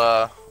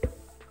little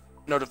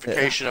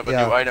notification of a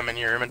new item in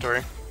your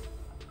inventory.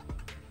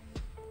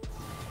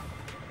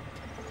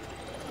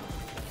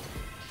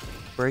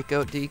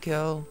 Breakout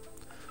decal.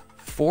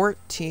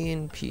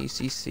 14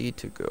 PCC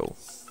to go.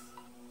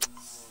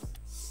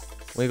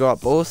 We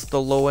got both the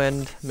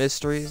low-end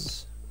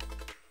mysteries.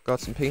 Got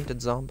some painted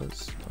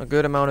zombas. A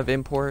good amount of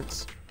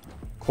imports.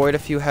 Quite a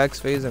few hex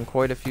phase and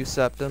quite a few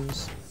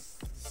septums.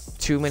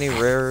 Too many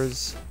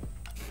rares.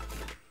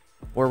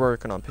 We're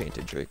working on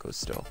painted Dracos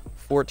still.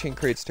 14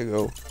 crates to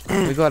go.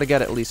 We gotta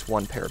get at least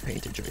 1 pair of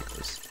painted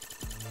Dracos.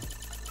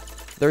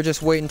 They're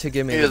just waiting to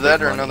give me either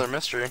that or another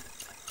mystery.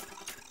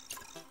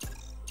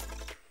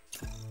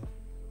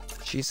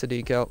 She's a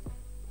decal.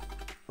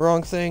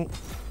 Wrong thing.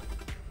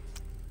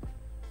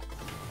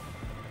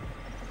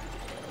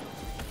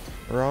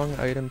 Wrong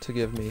item to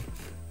give me.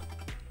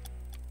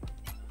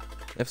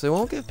 If they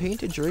won't get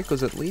painted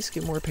Dracos, at least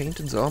get more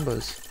painted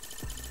Zombas.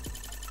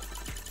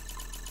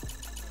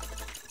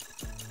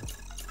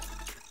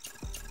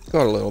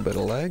 Got a little bit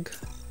of lag.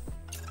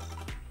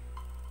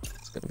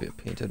 It's gonna be a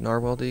painted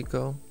Narwhal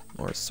decal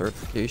or a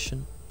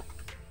certification.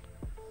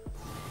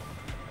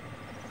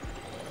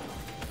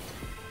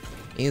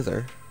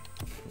 Either.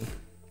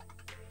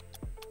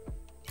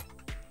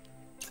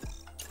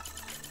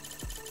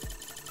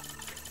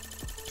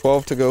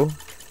 $12 to go.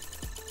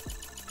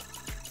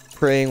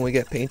 Praying we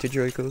get painted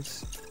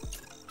Dracos.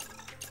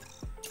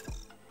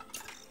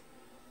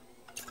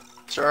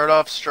 Started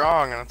off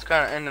strong and it's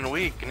kind of ending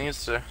weak. It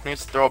needs to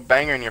throw a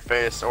banger in your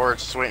face, or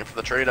it's just waiting for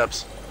the trade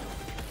ups.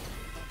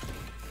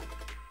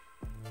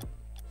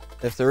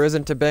 If there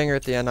isn't a banger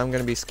at the end, I'm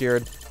gonna be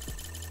scared.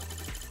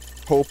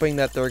 Hoping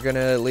that they're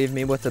gonna leave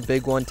me with a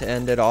big one to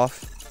end it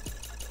off.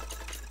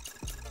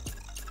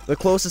 The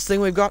closest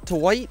thing we've got to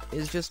white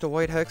is just a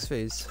white hex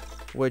phase,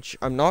 which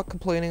I'm not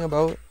complaining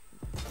about,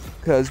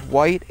 because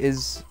white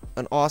is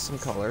an awesome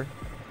color,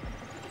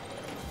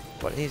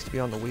 but it needs to be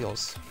on the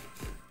wheels.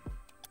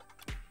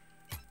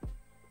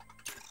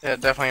 Yeah,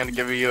 definitely had to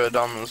give you a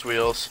on those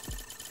wheels.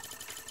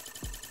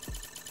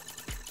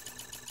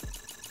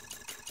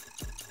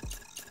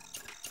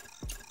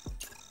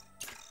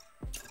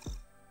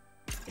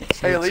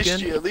 Hey, at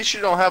least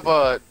you don't have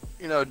a,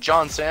 you know,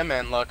 John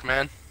Sandman luck,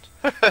 man.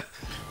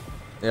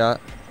 Yeah.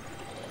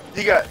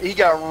 He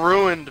got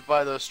ruined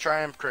by those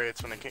Triumph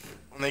crates when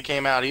they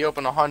came out. He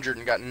opened 100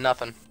 and got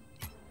nothing.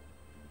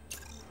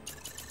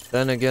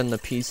 Then again, the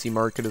PC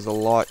market is a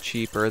lot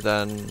cheaper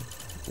than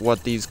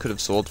what these could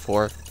have sold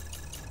for.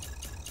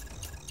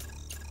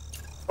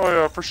 Oh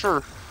yeah, for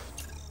sure.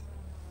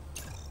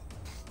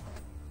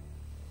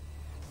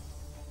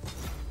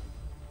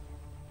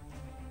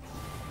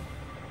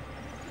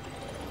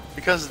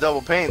 Because of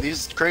double paint,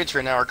 these crates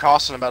right now are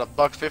costing about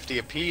 $1.50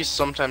 a piece,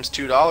 sometimes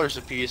 $2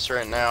 a piece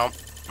right now.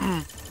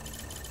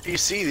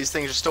 PC, these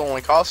things are still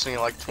only costing you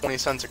like 20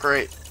 cents a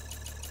crate.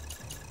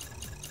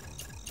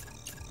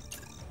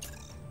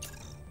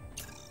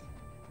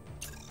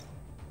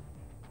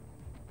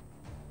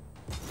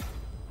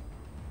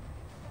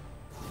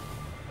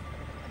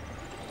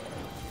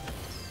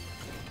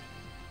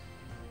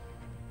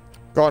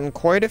 Gotten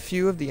quite a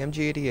few of the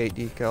MG88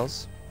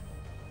 decals.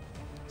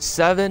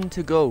 7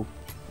 to go.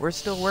 We're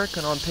still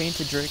working on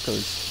painted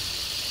Dracos.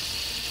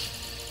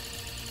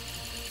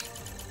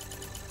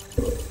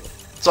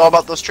 It's all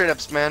about those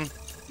trade-ups, man.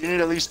 You need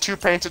at least 2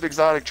 painted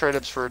exotic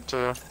trade-ups for it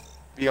to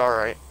be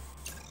alright.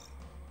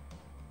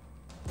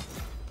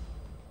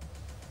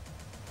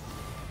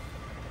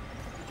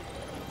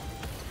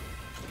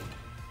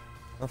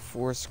 A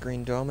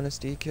 4-screen Dominus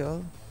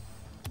decal.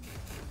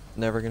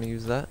 Never gonna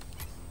use that.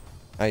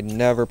 I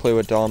never play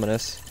with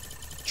Dominus.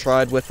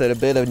 Tried with it a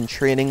bit in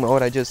training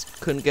mode, I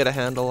just couldn't get a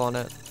handle on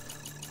it.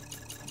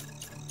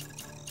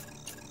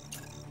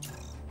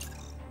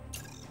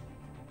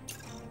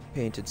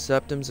 Painted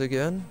septums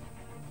again.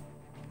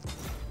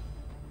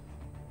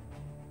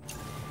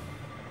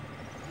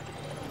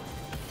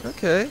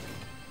 Okay.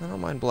 I don't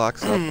mind black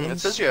septums. It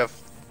says you have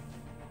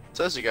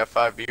says you got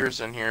 5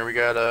 viewers in here. We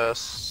got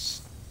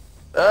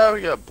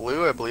we got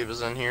Blue, I believe,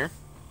 is in here.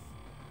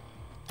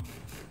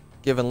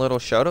 Giving little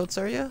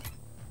shoutouts, are you?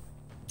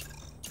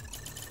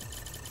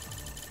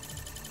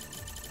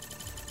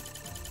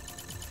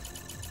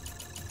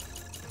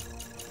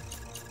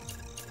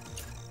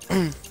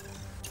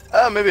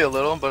 Maybe a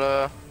little,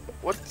 but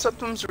what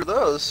symptoms are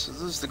those?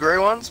 Is this the gray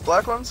ones,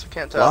 black ones? I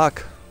can't tell.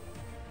 Black.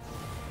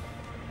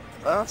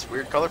 Oh, that's a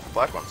weird color for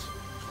black ones.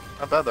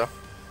 Not bad though.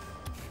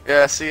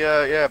 Yeah, see,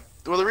 yeah.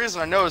 Well, the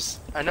reason I know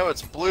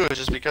it's blue is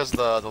just because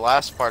the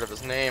last part of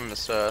his name is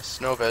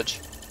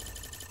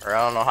Snowveg, or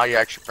I don't know how you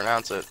actually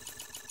pronounce it.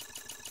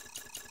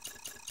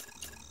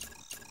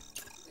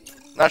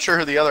 Not sure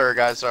who the other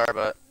guys are,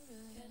 but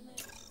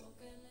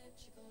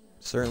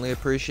Certainly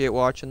appreciate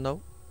watching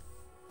though.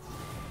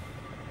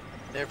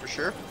 yeah, for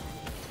sure.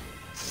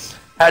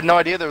 I had no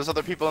idea there was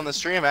other people in the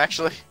stream,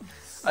 actually.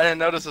 I didn't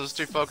notice. I was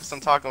too focused on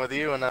talking with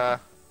you, and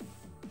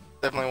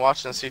definitely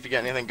watching to see if you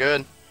get anything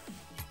good.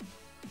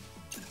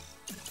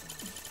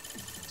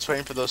 Just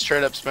waiting for those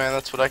trade-ups, man.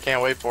 That's what I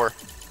can't wait for.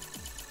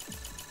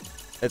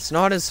 It's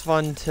not as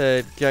fun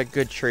to get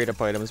good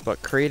trade-up items,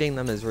 but creating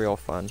them is real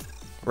fun.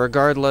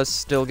 Regardless,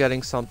 still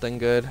getting something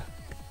good.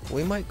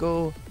 We might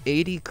go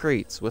 80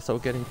 crates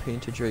without getting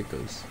painted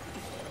Dracos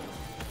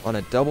on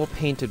a double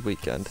painted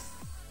weekend.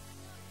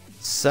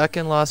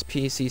 Second last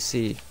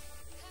PCC.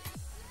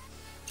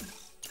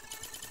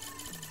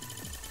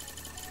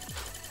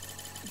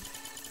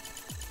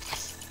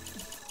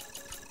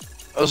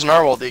 Those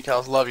narwhal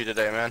decals love you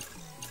today, man.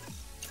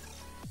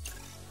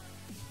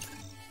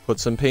 Put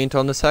some paint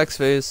on this hex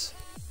phase.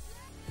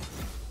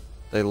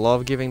 They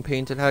love giving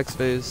painted hex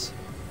phase.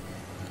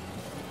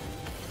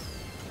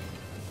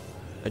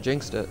 I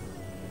jinxed it.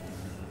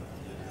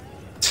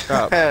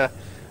 Crap.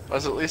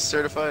 Was at least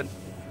certified.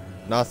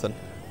 Nothing.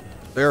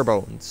 Bare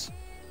bones.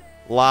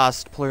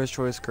 Last player's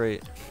choice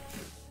crate.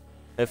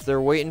 If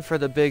they're waiting for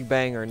the big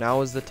banger,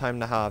 now is the time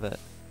to have it.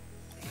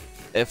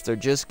 If they're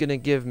just gonna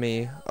give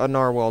me a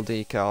narwhal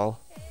decal,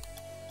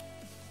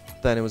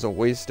 then it was a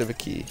waste of a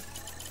key.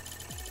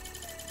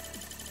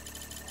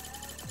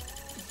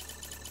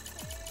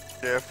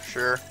 Yeah, for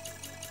sure.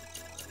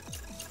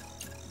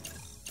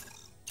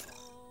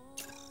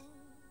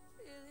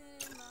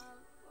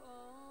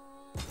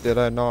 Did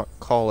I not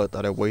call it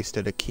that I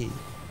wasted a key?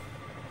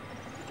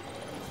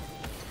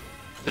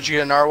 Did you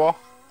get a narwhal?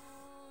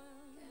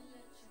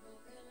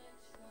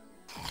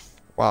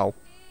 Wow.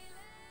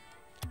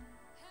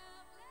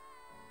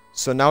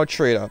 So now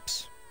trade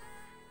ups.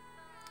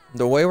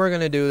 The way we're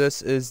gonna do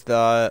this is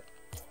that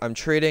I'm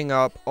trading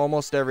up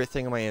almost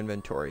everything in my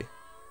inventory.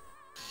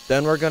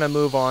 Then we're gonna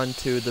move on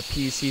to the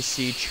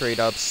PCC trade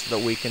ups that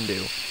we can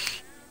do.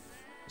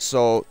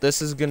 So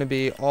this is gonna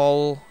be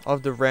all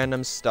of the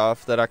random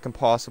stuff that I can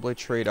possibly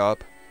trade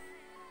up,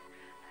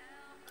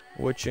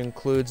 which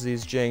includes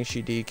these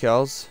Jiangxi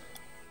decals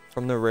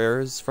from the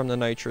rares from the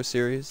Nitro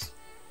series.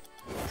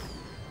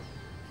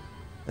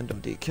 Endo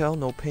decal,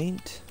 no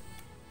paint.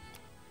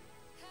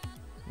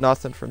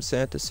 Nothing from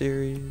Santa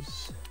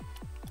series.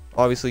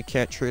 Obviously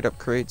can't trade up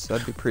crates,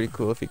 that'd be pretty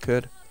cool if you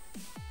could.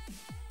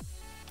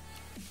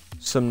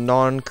 Some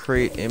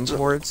non-crate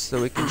imports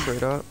that we can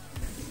trade up.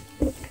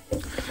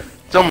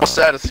 It's almost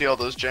sad to see all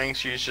those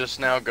Jiangxis just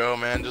now go,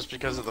 man, just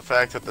because of the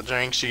fact that the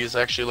Jiangxis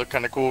actually look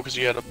kind of cool because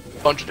you had a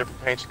bunch of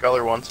different painted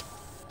color ones.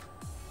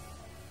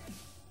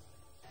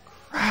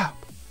 Crap.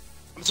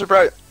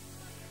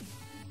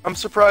 I'm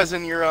surprised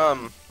in your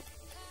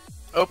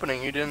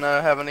opening you didn't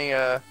have any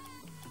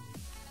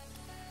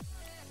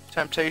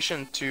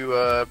temptation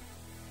to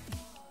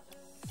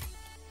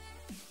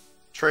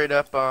trade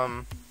up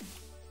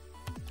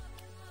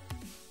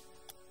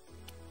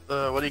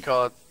the, what do you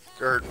call it,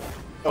 or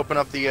open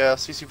up the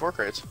CC4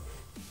 crates.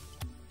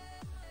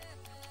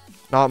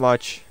 Not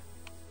much.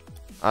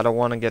 I don't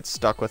want to get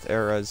stuck with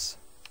eras.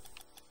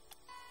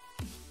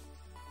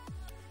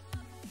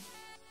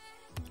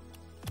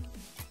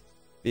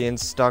 Being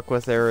stuck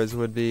with eras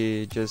would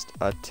be just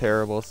a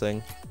terrible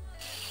thing.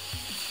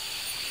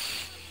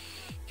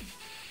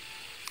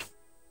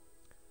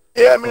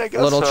 Yeah, I mean, I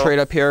guess Little so. trade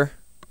up here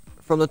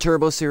from the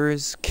Turbo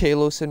series,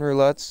 Kalos and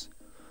Roulettes.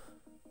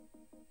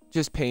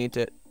 Just paint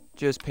it.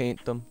 Just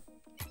paint them.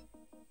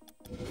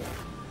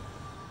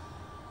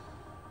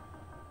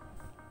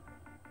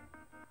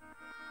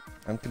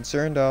 I'm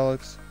concerned,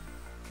 Alex.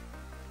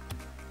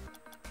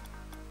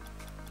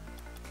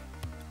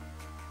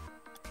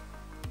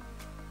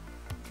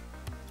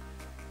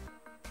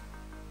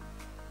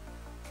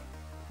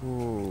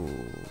 Ooh.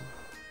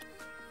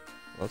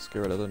 Let's get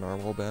rid of the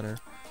narwhal banner.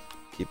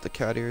 Keep the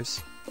cat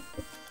ears.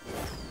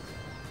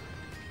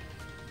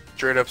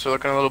 Trade ups are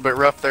looking a little bit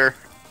rough there.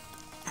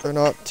 They're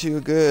not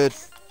too good.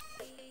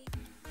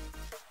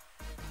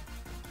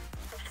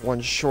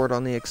 One short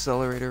on the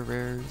accelerator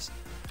rares.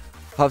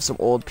 Have some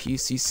old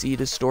PCC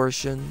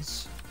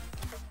distortions.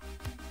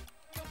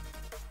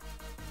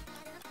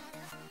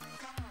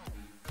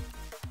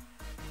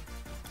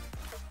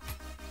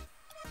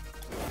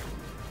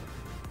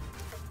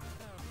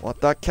 Want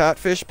that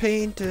catfish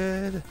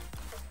painted.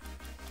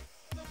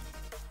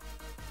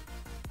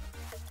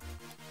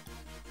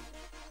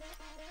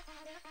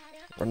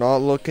 We're not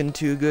looking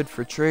too good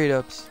for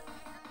trade-ups.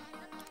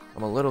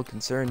 I'm a little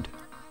concerned.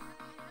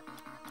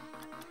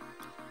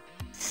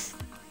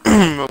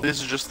 Well,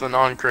 these are just the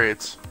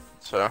non-crates,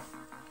 so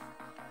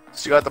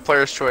you got the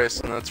player's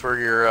choice, and that's where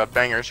your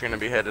bangers are going to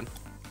be headed.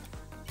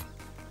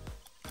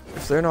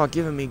 If they're not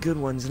giving me good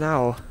ones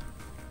now,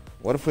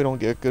 what if we don't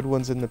get good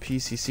ones in the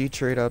PCC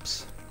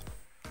trade-ups?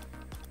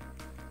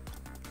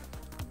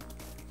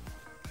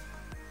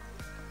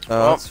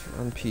 Well, that's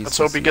on PCC. Let's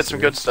hope we get some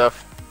good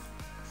stuff.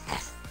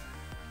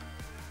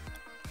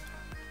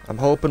 I'm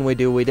hoping we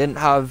do. We didn't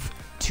have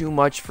too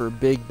much for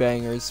big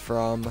bangers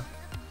from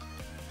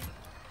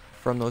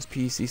those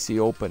PCC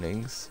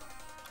openings.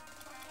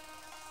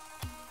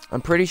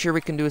 I'm pretty sure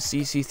we can do a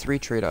CC3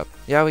 trade up.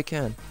 Yeah, we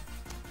can.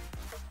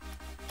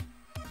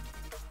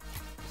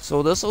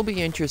 So this will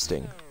be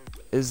interesting.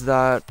 Is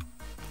that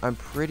I'm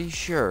pretty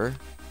sure,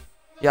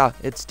 yeah,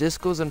 it's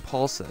discos and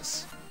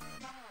pulses.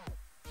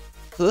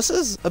 So this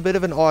is a bit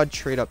of an odd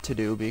trade up to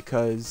do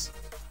because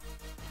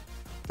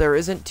there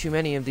isn't too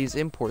many of these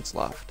imports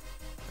left.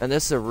 And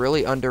this is a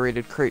really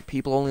underrated crate.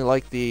 People only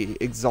like the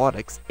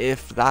exotics,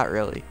 if that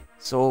really.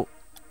 So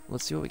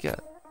let's see what we get.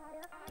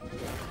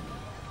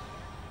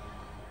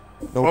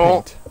 No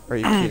paint. Are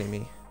you kidding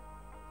me?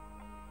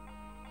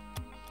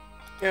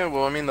 Yeah,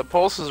 well, I mean, the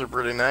pulses are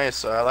pretty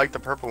nice. I like the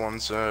purple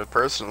ones,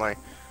 personally.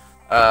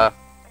 But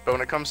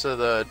when it comes to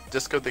the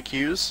Disco the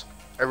Qs,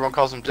 everyone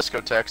calls them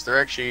discotheques.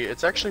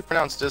 It's actually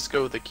pronounced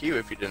Disco the Q,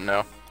 if you didn't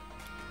know.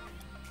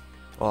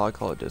 Well, I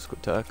call it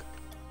discotheque.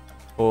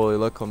 Holy,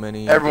 look how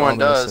many Everyone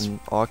Dominus does,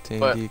 and Octane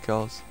but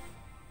decals.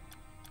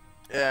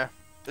 Yeah,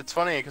 it's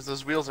funny because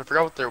those wheels, I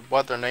forgot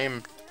what they're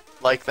named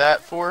like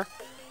that for.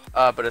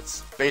 But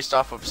it's based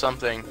off of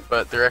something,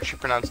 but they're actually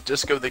pronounced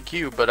Disco the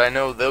Q, but I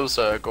know those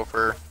go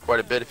for quite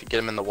a bit if you get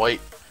them in the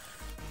white.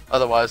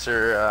 Otherwise,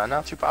 they're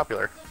not too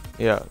popular.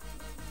 Yeah.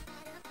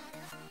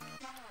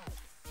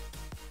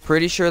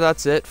 Pretty sure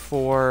that's it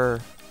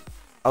for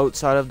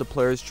outside of the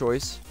player's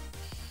choice.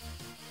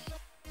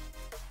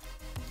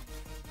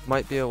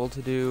 Might be able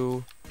to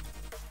do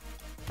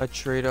a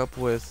trade up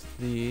with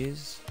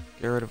these.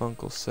 Get rid of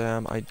Uncle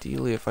Sam.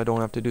 Ideally, if I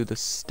don't have to do the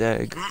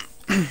steg.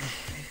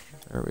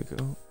 There we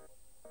go.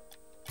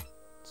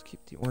 Let's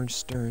keep the orange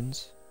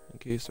sterns in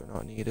case they're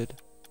not needed.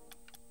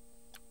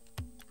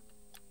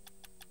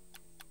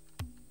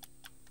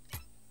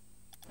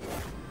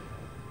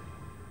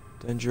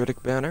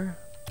 Dendritic banner.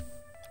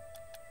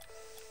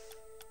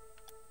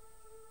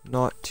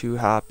 Not too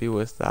happy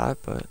with that,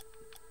 but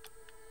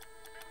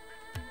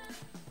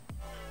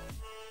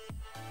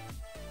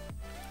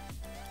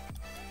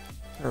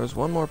there was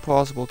one more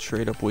possible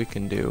trade up we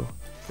can do.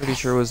 Pretty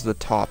sure it was the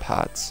top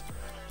hats.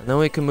 And then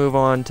we can move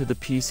on to the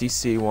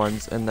PCC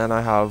ones, and then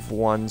I have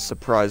one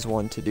surprise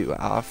one to do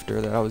after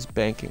that I was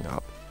banking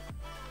up.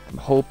 I'm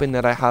hoping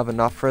that I have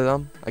enough for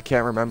them. I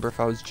can't remember if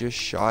I was just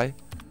shy.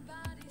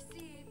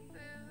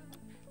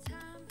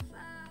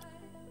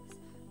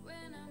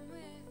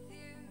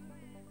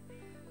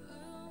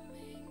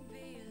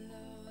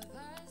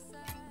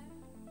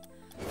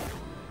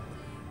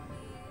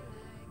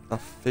 A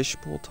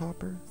fishbowl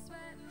topper?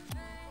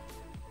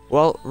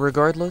 Well,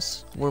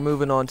 regardless, we're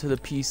moving on to the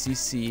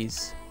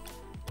PCCs.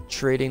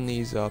 Trading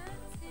these up.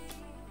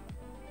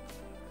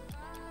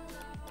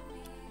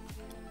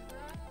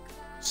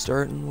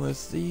 Starting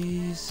with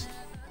these.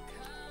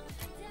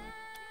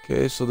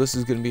 Okay, so this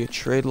is going to be a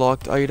trade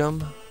locked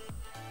item.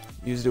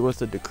 Used it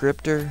with a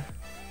decryptor.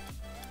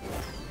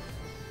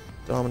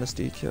 Dominus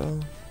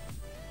decal.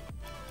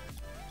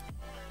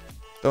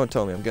 Don't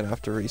tell me I'm going to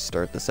have to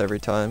restart this every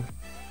time.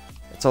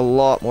 It's a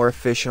lot more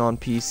efficient on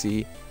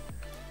PC.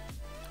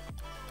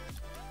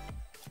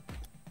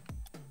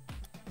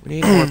 We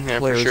need more Yeah,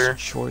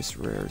 players' choice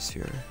rares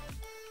here.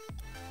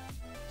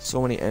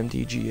 So many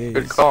MTGAs.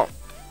 Good call.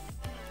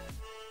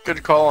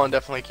 Good call on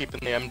definitely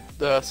keeping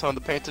some of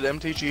the painted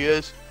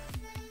MTGAs.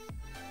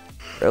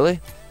 Really?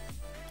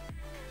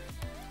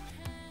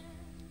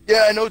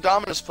 Yeah, I know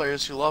Dominus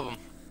players who love them.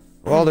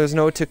 Well, there's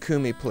no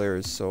Takumi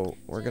players, so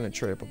we're gonna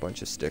trade up a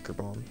bunch of sticker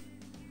bomb.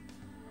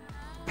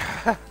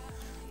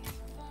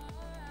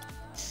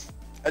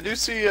 I do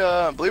see,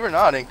 believe it or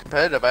not, in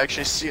competitive, I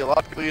actually see a lot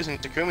of people using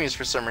Takumis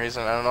for some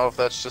reason. I don't know if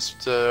that's just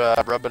to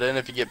rub it in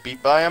if you get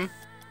beat by them.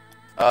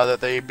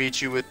 That they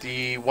beat you with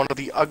one of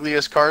the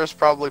ugliest cars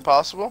probably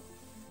possible.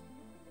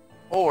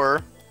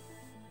 Or,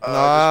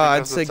 I'd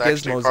just say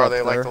because it's actually a Gizmo's car up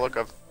they like there. the look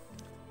of.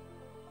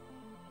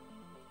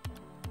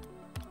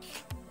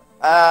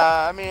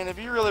 I mean, if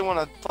you really want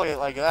to play it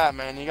like that,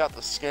 man, you got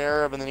the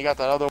Scarab, and then you got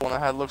that other one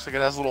that looks like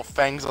it has little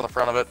fangs on the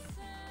front of it.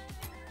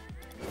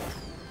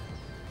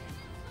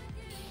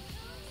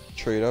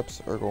 Trade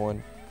ups are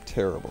going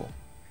terrible.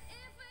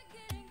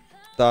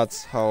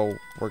 That's how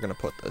we're gonna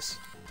put this.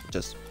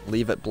 Just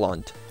leave it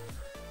blunt.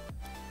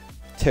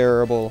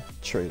 Terrible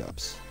trade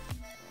ups.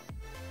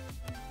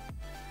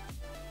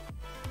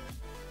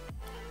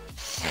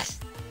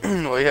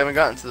 Well, you haven't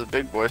gotten to the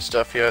big boy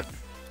stuff yet.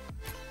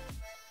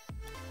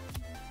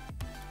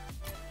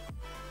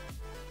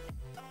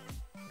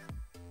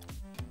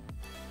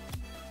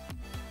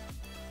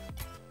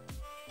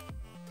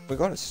 We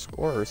got a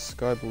score,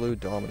 Sky Blue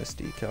Dominus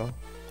decal.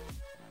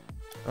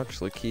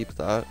 Actually keep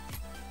that.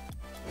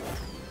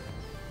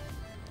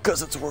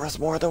 Because it's worth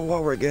more than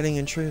what we're getting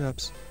in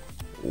trade-ups.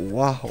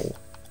 Wow.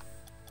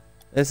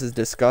 This is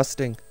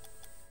disgusting.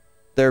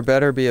 There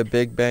better be a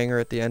big banger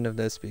at the end of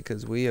this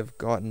because we have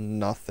gotten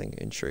nothing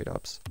in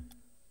trade-ups.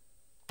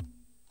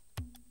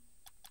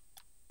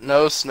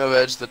 No, Snow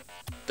Edge,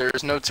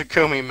 there's no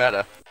Takumi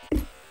meta.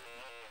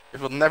 It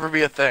will never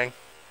be a thing.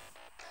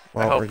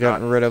 Well, we're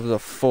getting rid of the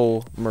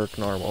full Merc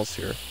Narwhals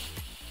here.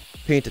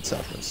 Painted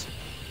Septums.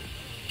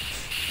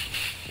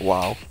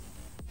 Wow.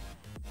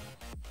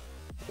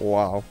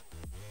 Wow.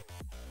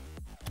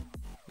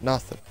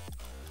 Nothing.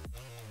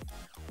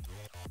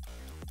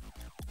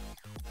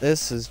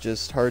 This is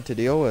just hard to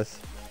deal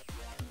with.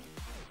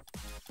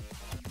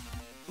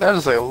 That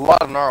is a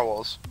lot of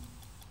narwhals.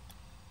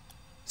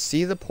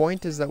 See, the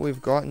point is that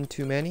we've gotten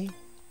too many.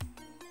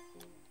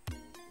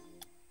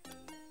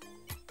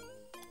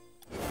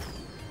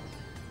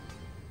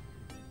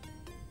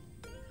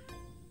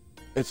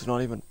 It's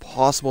not even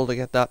possible to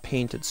get that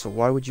painted, so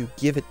why would you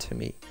give it to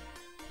me?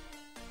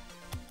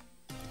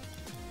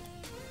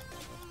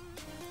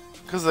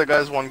 Because that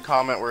guy's one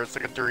comment where it's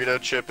like a Dorito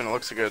chip and it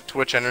looks like a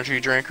Twitch energy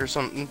drink or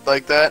something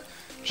like that.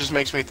 Just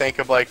makes me think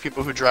of like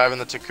people who drive in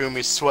the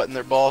Takumis sweating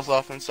their balls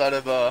off inside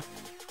of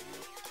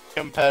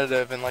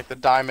competitive and like the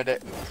diamond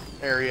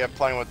area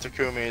playing with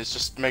Takumis.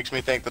 Just makes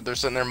me think that they're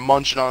sitting there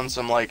munching on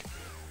some like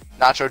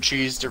nacho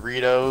cheese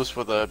Doritos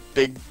with a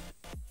big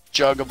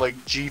jug of like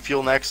G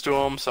Fuel next to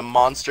them, some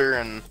Monster,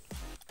 and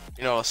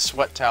you know, a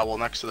sweat towel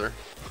next to their.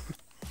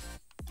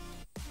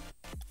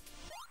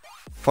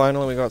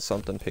 Finally, we got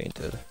something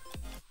painted.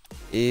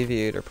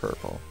 Aviator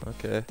purple.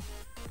 Okay.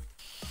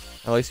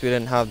 At least we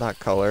didn't have that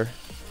color.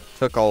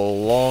 Took a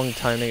long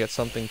time to get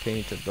something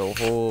painted though.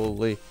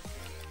 Holy.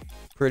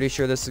 Pretty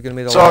sure this is gonna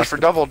be the Solid last. for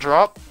double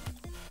drop.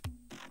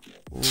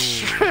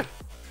 Get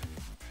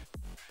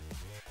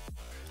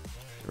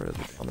rid of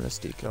the ominous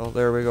decal.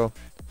 There we go.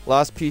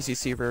 Last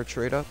PCC rare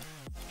trade up.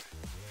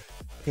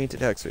 Painted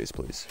hex face,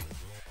 please.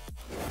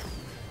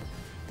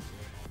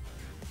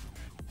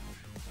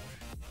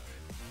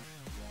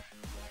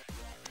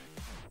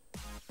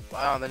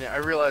 Wow, then I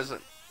realized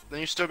that then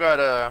you still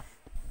got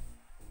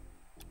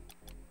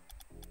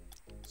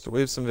So we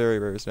have some very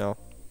rares now.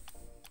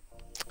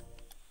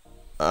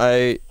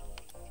 Yeah.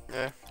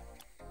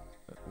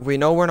 We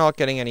know we're not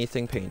getting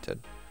anything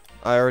painted.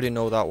 I already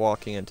know that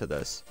walking into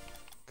this.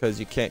 Because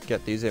you can't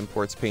get these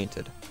imports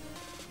painted.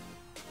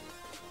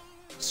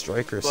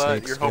 Striker snake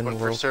but you're skin hoping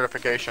for will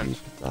certification.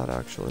 keep that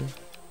actually.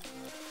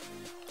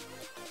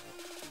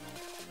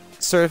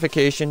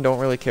 Certification, don't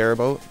really care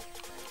about.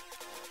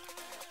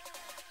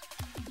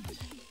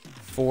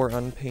 4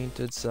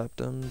 unpainted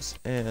septums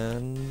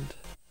and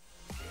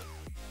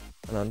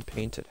an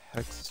unpainted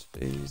hex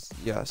phase.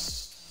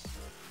 Yes.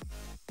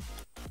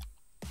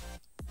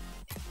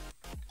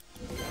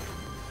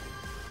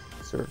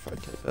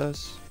 Certified type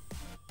S.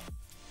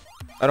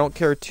 I don't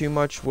care too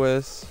much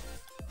with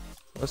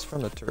what's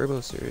from the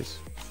Turbo series.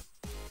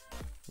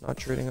 Not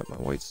trading up my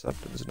white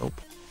septums, nope.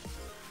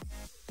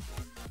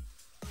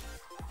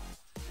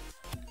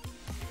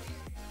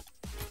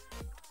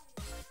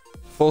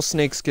 Full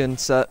snakeskin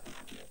set.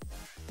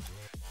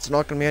 It's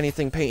not gonna be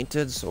anything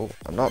painted, so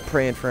I'm not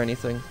praying for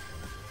anything.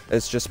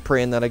 It's just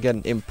praying that I get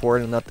an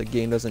import and that the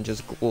game doesn't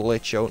just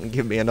glitch out and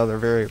give me another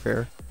very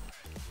rare.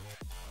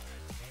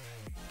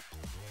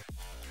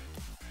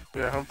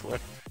 Yeah, hopefully.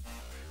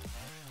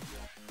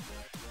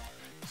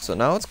 So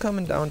now it's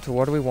coming down to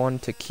what do we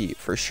want to keep.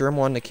 For sure I'm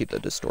wanting to keep the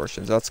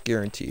distortions, that's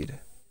guaranteed.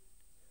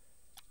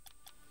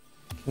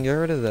 Can get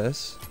rid of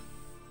this.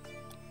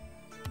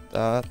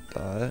 That.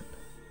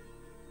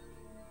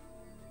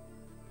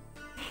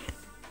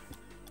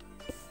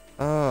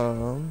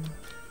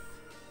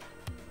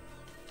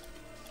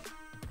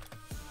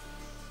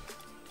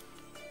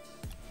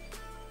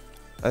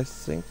 I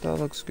think that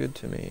looks good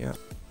to me, yeah.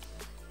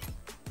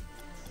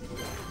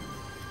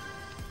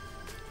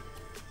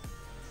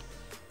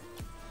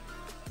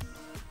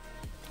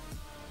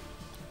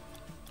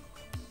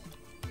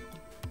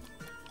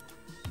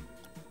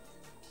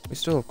 We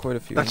still have quite a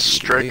few. That's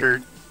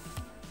Striker.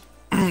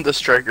 The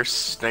Striker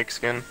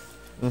snakeskin.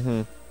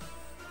 Mm-hmm.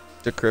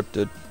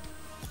 Decrypted.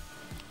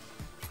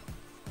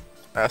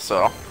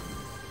 SL.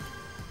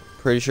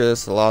 Pretty sure this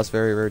is the last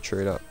very rare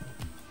trade up.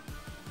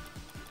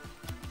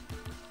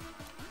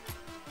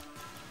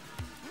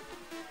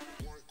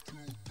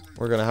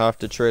 We're gonna have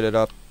to trade it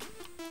up.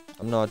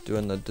 I'm not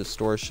doing the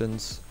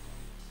distortions.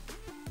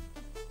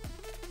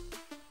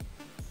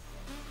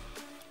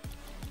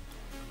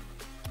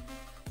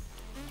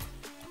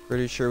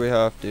 Pretty sure we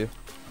have to.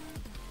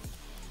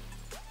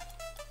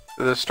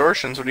 The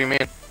distortions, what do you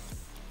mean?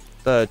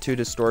 The 2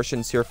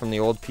 distortions here from the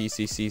old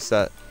PCC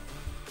set.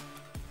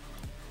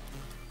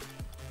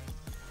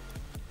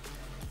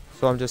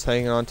 So I'm just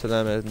hanging on to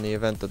them in the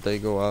event that they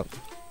go up.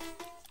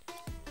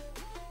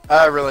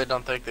 I really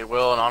don't think they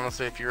will, and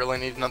honestly, if you really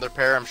need another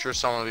pair, I'm sure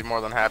someone will be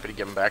more than happy to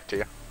give them back to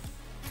you.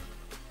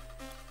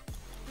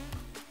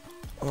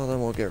 Well,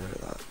 then we'll get rid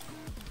of that.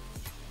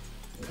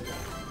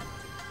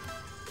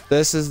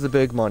 This is the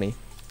big money.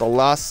 The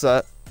last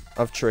set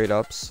of trade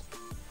ups.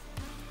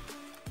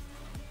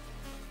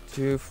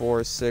 2,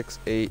 4, 6,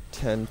 8,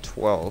 10,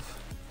 12.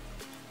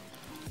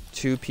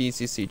 2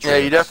 PCC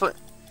trade Yeah, ups.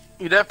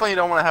 you definitely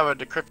don't want to have a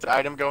decrypted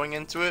item going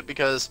into it,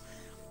 because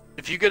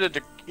if you get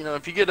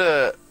if you get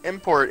a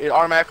import, it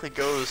automatically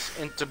goes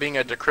into being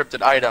a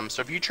decrypted item.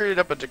 So if you traded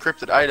up a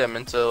decrypted item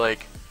into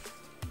like,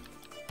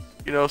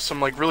 some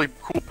like really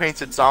cool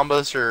painted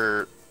Zombas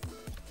or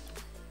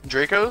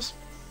Dracos,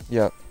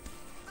 Yep.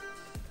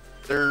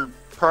 they're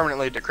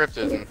permanently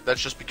decrypted, and that's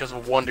just because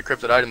of one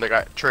decrypted item that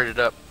got traded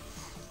up.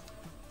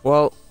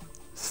 Well,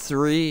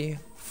 3,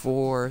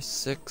 4,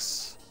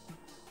 6,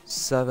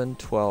 7,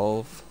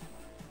 12,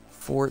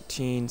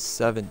 14,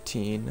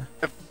 17,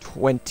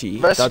 20.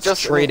 If I That's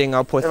suggest trading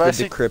up with if the I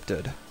su-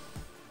 decrypted.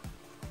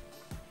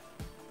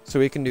 So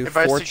we can do If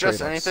 4 I trade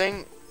suggest ups.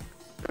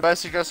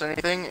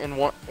 anything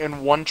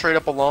in one trade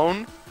up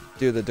alone,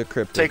 Do the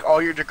decrypted. take all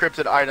your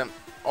decrypted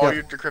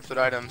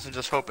items and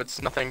just hope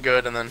it's nothing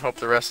good, and then hope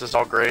the rest is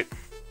all great.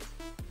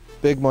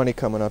 Big money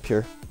coming up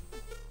here.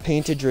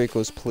 Painted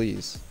Dracos,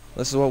 please.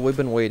 This is what we've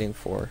been waiting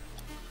for.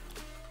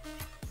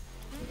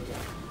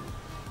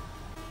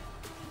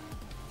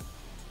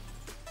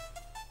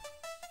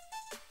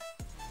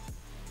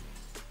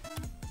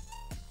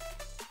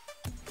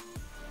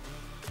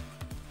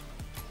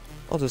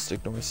 I'll just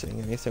ignore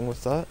saying anything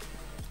with that.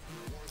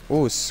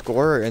 Oh,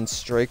 Scorer and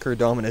Striker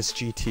Dominus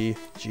GT.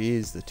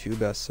 Jeez, the 2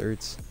 best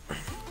certs.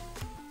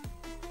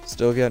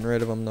 Still getting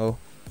rid of them though.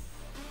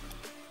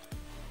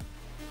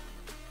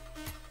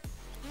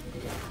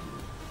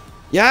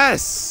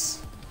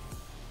 Yes!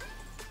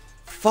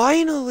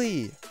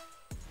 Finally!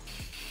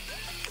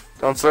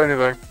 Don't say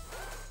anything.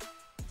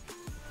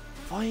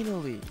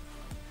 Finally!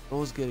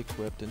 Those get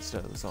equipped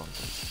instead of the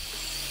zombies.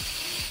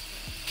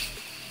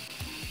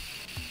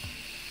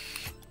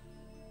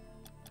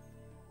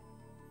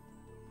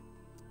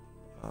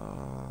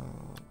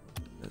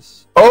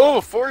 This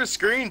Oh, 4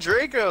 screen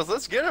Dracos.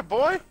 Let's get it,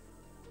 boy.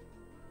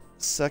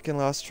 second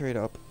last trade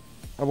up.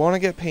 I want to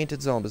get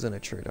painted zombies in a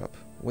trade up.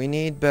 We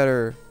need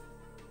better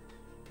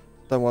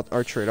than what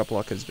our trade up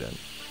luck has been.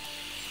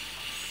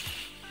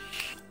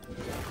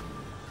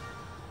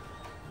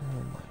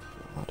 Oh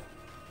my god.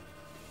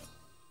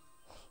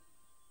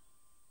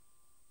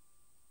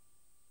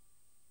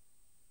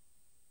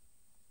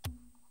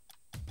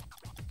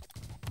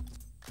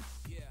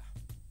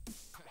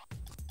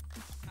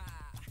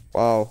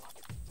 Wow.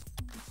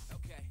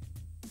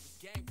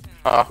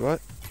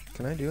 What?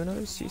 Can I do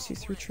another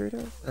CC3 trade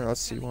up? Or I'll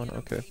C1,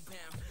 okay.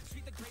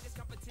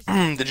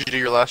 Did you do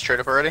your last trade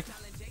up already?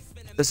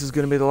 This is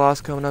gonna be the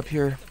last coming up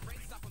here.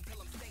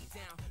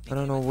 I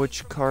don't know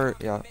which card.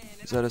 Yeah,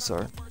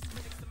 ZSR.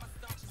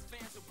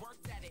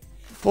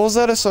 Full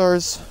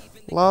ZSRs.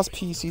 Last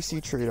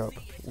PCC trade up.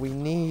 We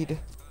need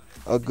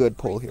a good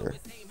pull here.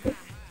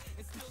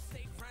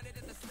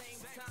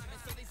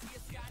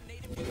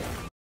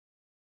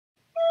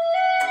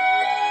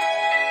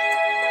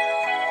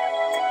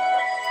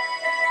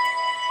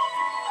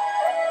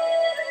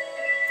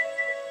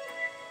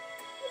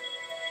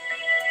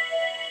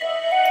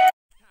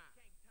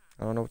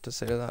 I don't know what to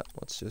say to that.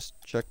 Let's just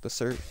check the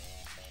cert.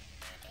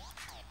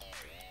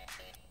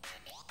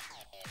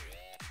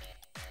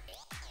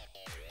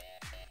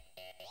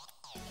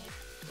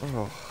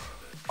 Oh,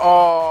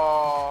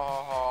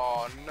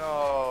 Oh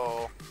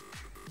no!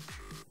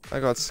 I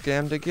got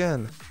scammed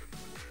again.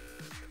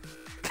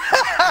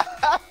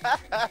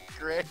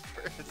 Gray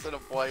instead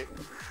of white.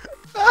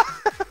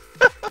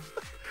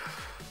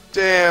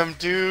 Damn,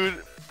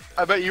 dude.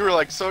 I bet you were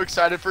like so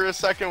excited for a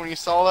second when you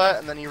saw that,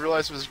 and then you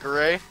realized it was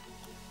gray.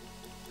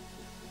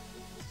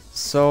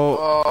 So,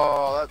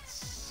 Oh, that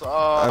sucks.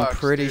 I'm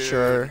pretty dude.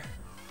 sure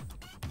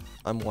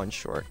I'm 1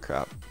 short.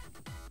 Crap.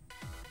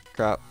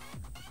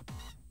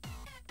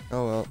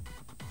 Oh well.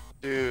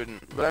 Dude,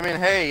 but I mean,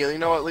 hey, you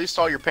know, at least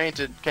all your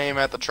painted came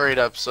at the trade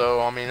up,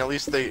 so I mean, at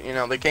least they,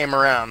 they came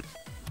around.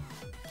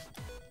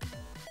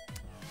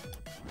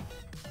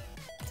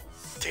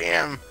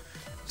 Damn.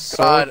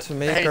 So God. to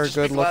make Hey, our just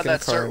be good glad looking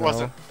that car cert now.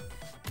 wasn't.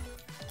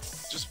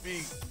 Just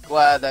be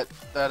glad that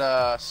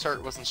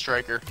cert wasn't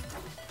striker.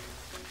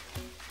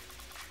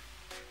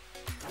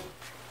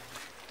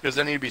 Because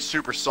then you'd be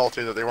super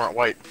salty that they weren't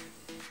white.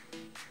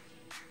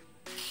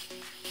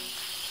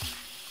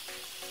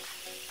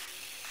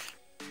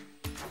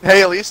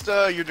 Hey, at least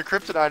your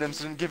decrypted items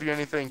didn't give you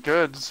anything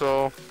good,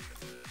 so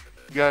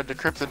you got a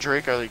decrypted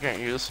Draco that you can't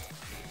use.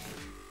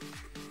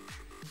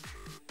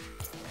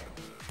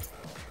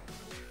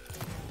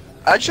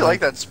 I actually like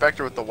that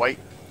Spectre with the white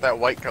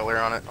color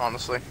on it,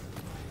 honestly.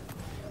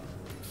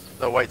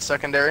 The white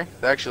secondary,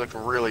 they actually look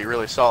really,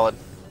 really solid.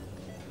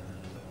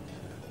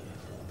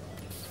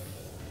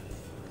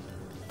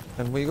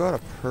 And we got a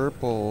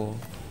purple.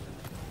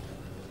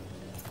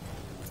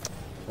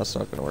 That's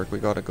not gonna work. We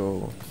gotta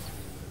go.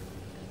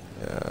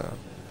 Yeah.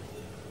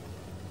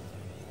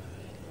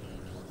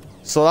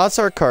 So that's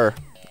our car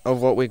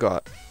of what we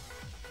got.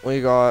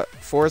 We got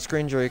 4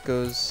 screen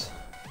Dracos,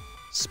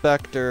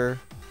 Spectre,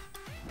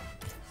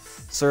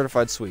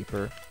 certified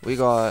sweeper. We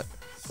got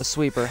a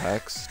sweeper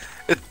hex.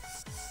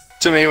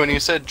 To me, when you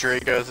said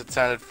Dracos, it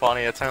sounded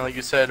funny. It sounded like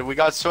you said, we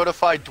got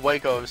certified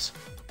Dwacos.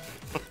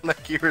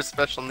 Like you were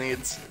special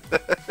needs.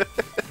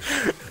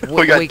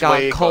 We got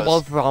Dwacos.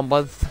 cobalt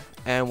zombies,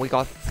 and we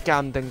got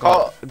scammed and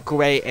got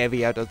grey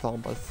aviator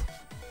zombies.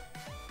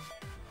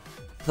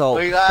 So,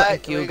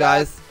 thank you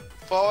guys.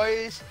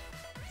 Boys.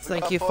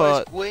 Thank you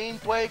for Green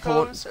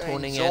Dwacos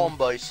tuning and in.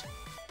 zombies.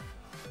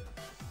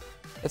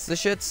 It's the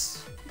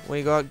shits.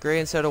 We got grey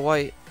instead of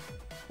white.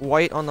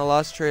 White on the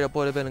last trade up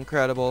would have been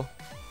incredible.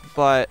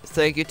 But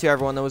thank you to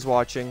everyone that was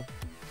watching.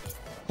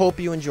 Hope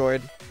you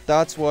enjoyed.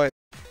 That's what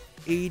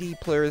 80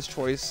 players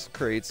choice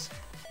crates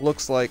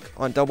looks like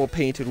on double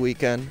painted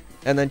weekend,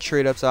 and then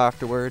trade ups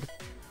afterward.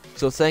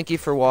 So thank you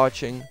for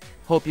watching.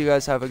 Hope you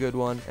guys have a good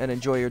one and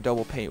enjoy your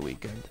double paint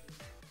weekend.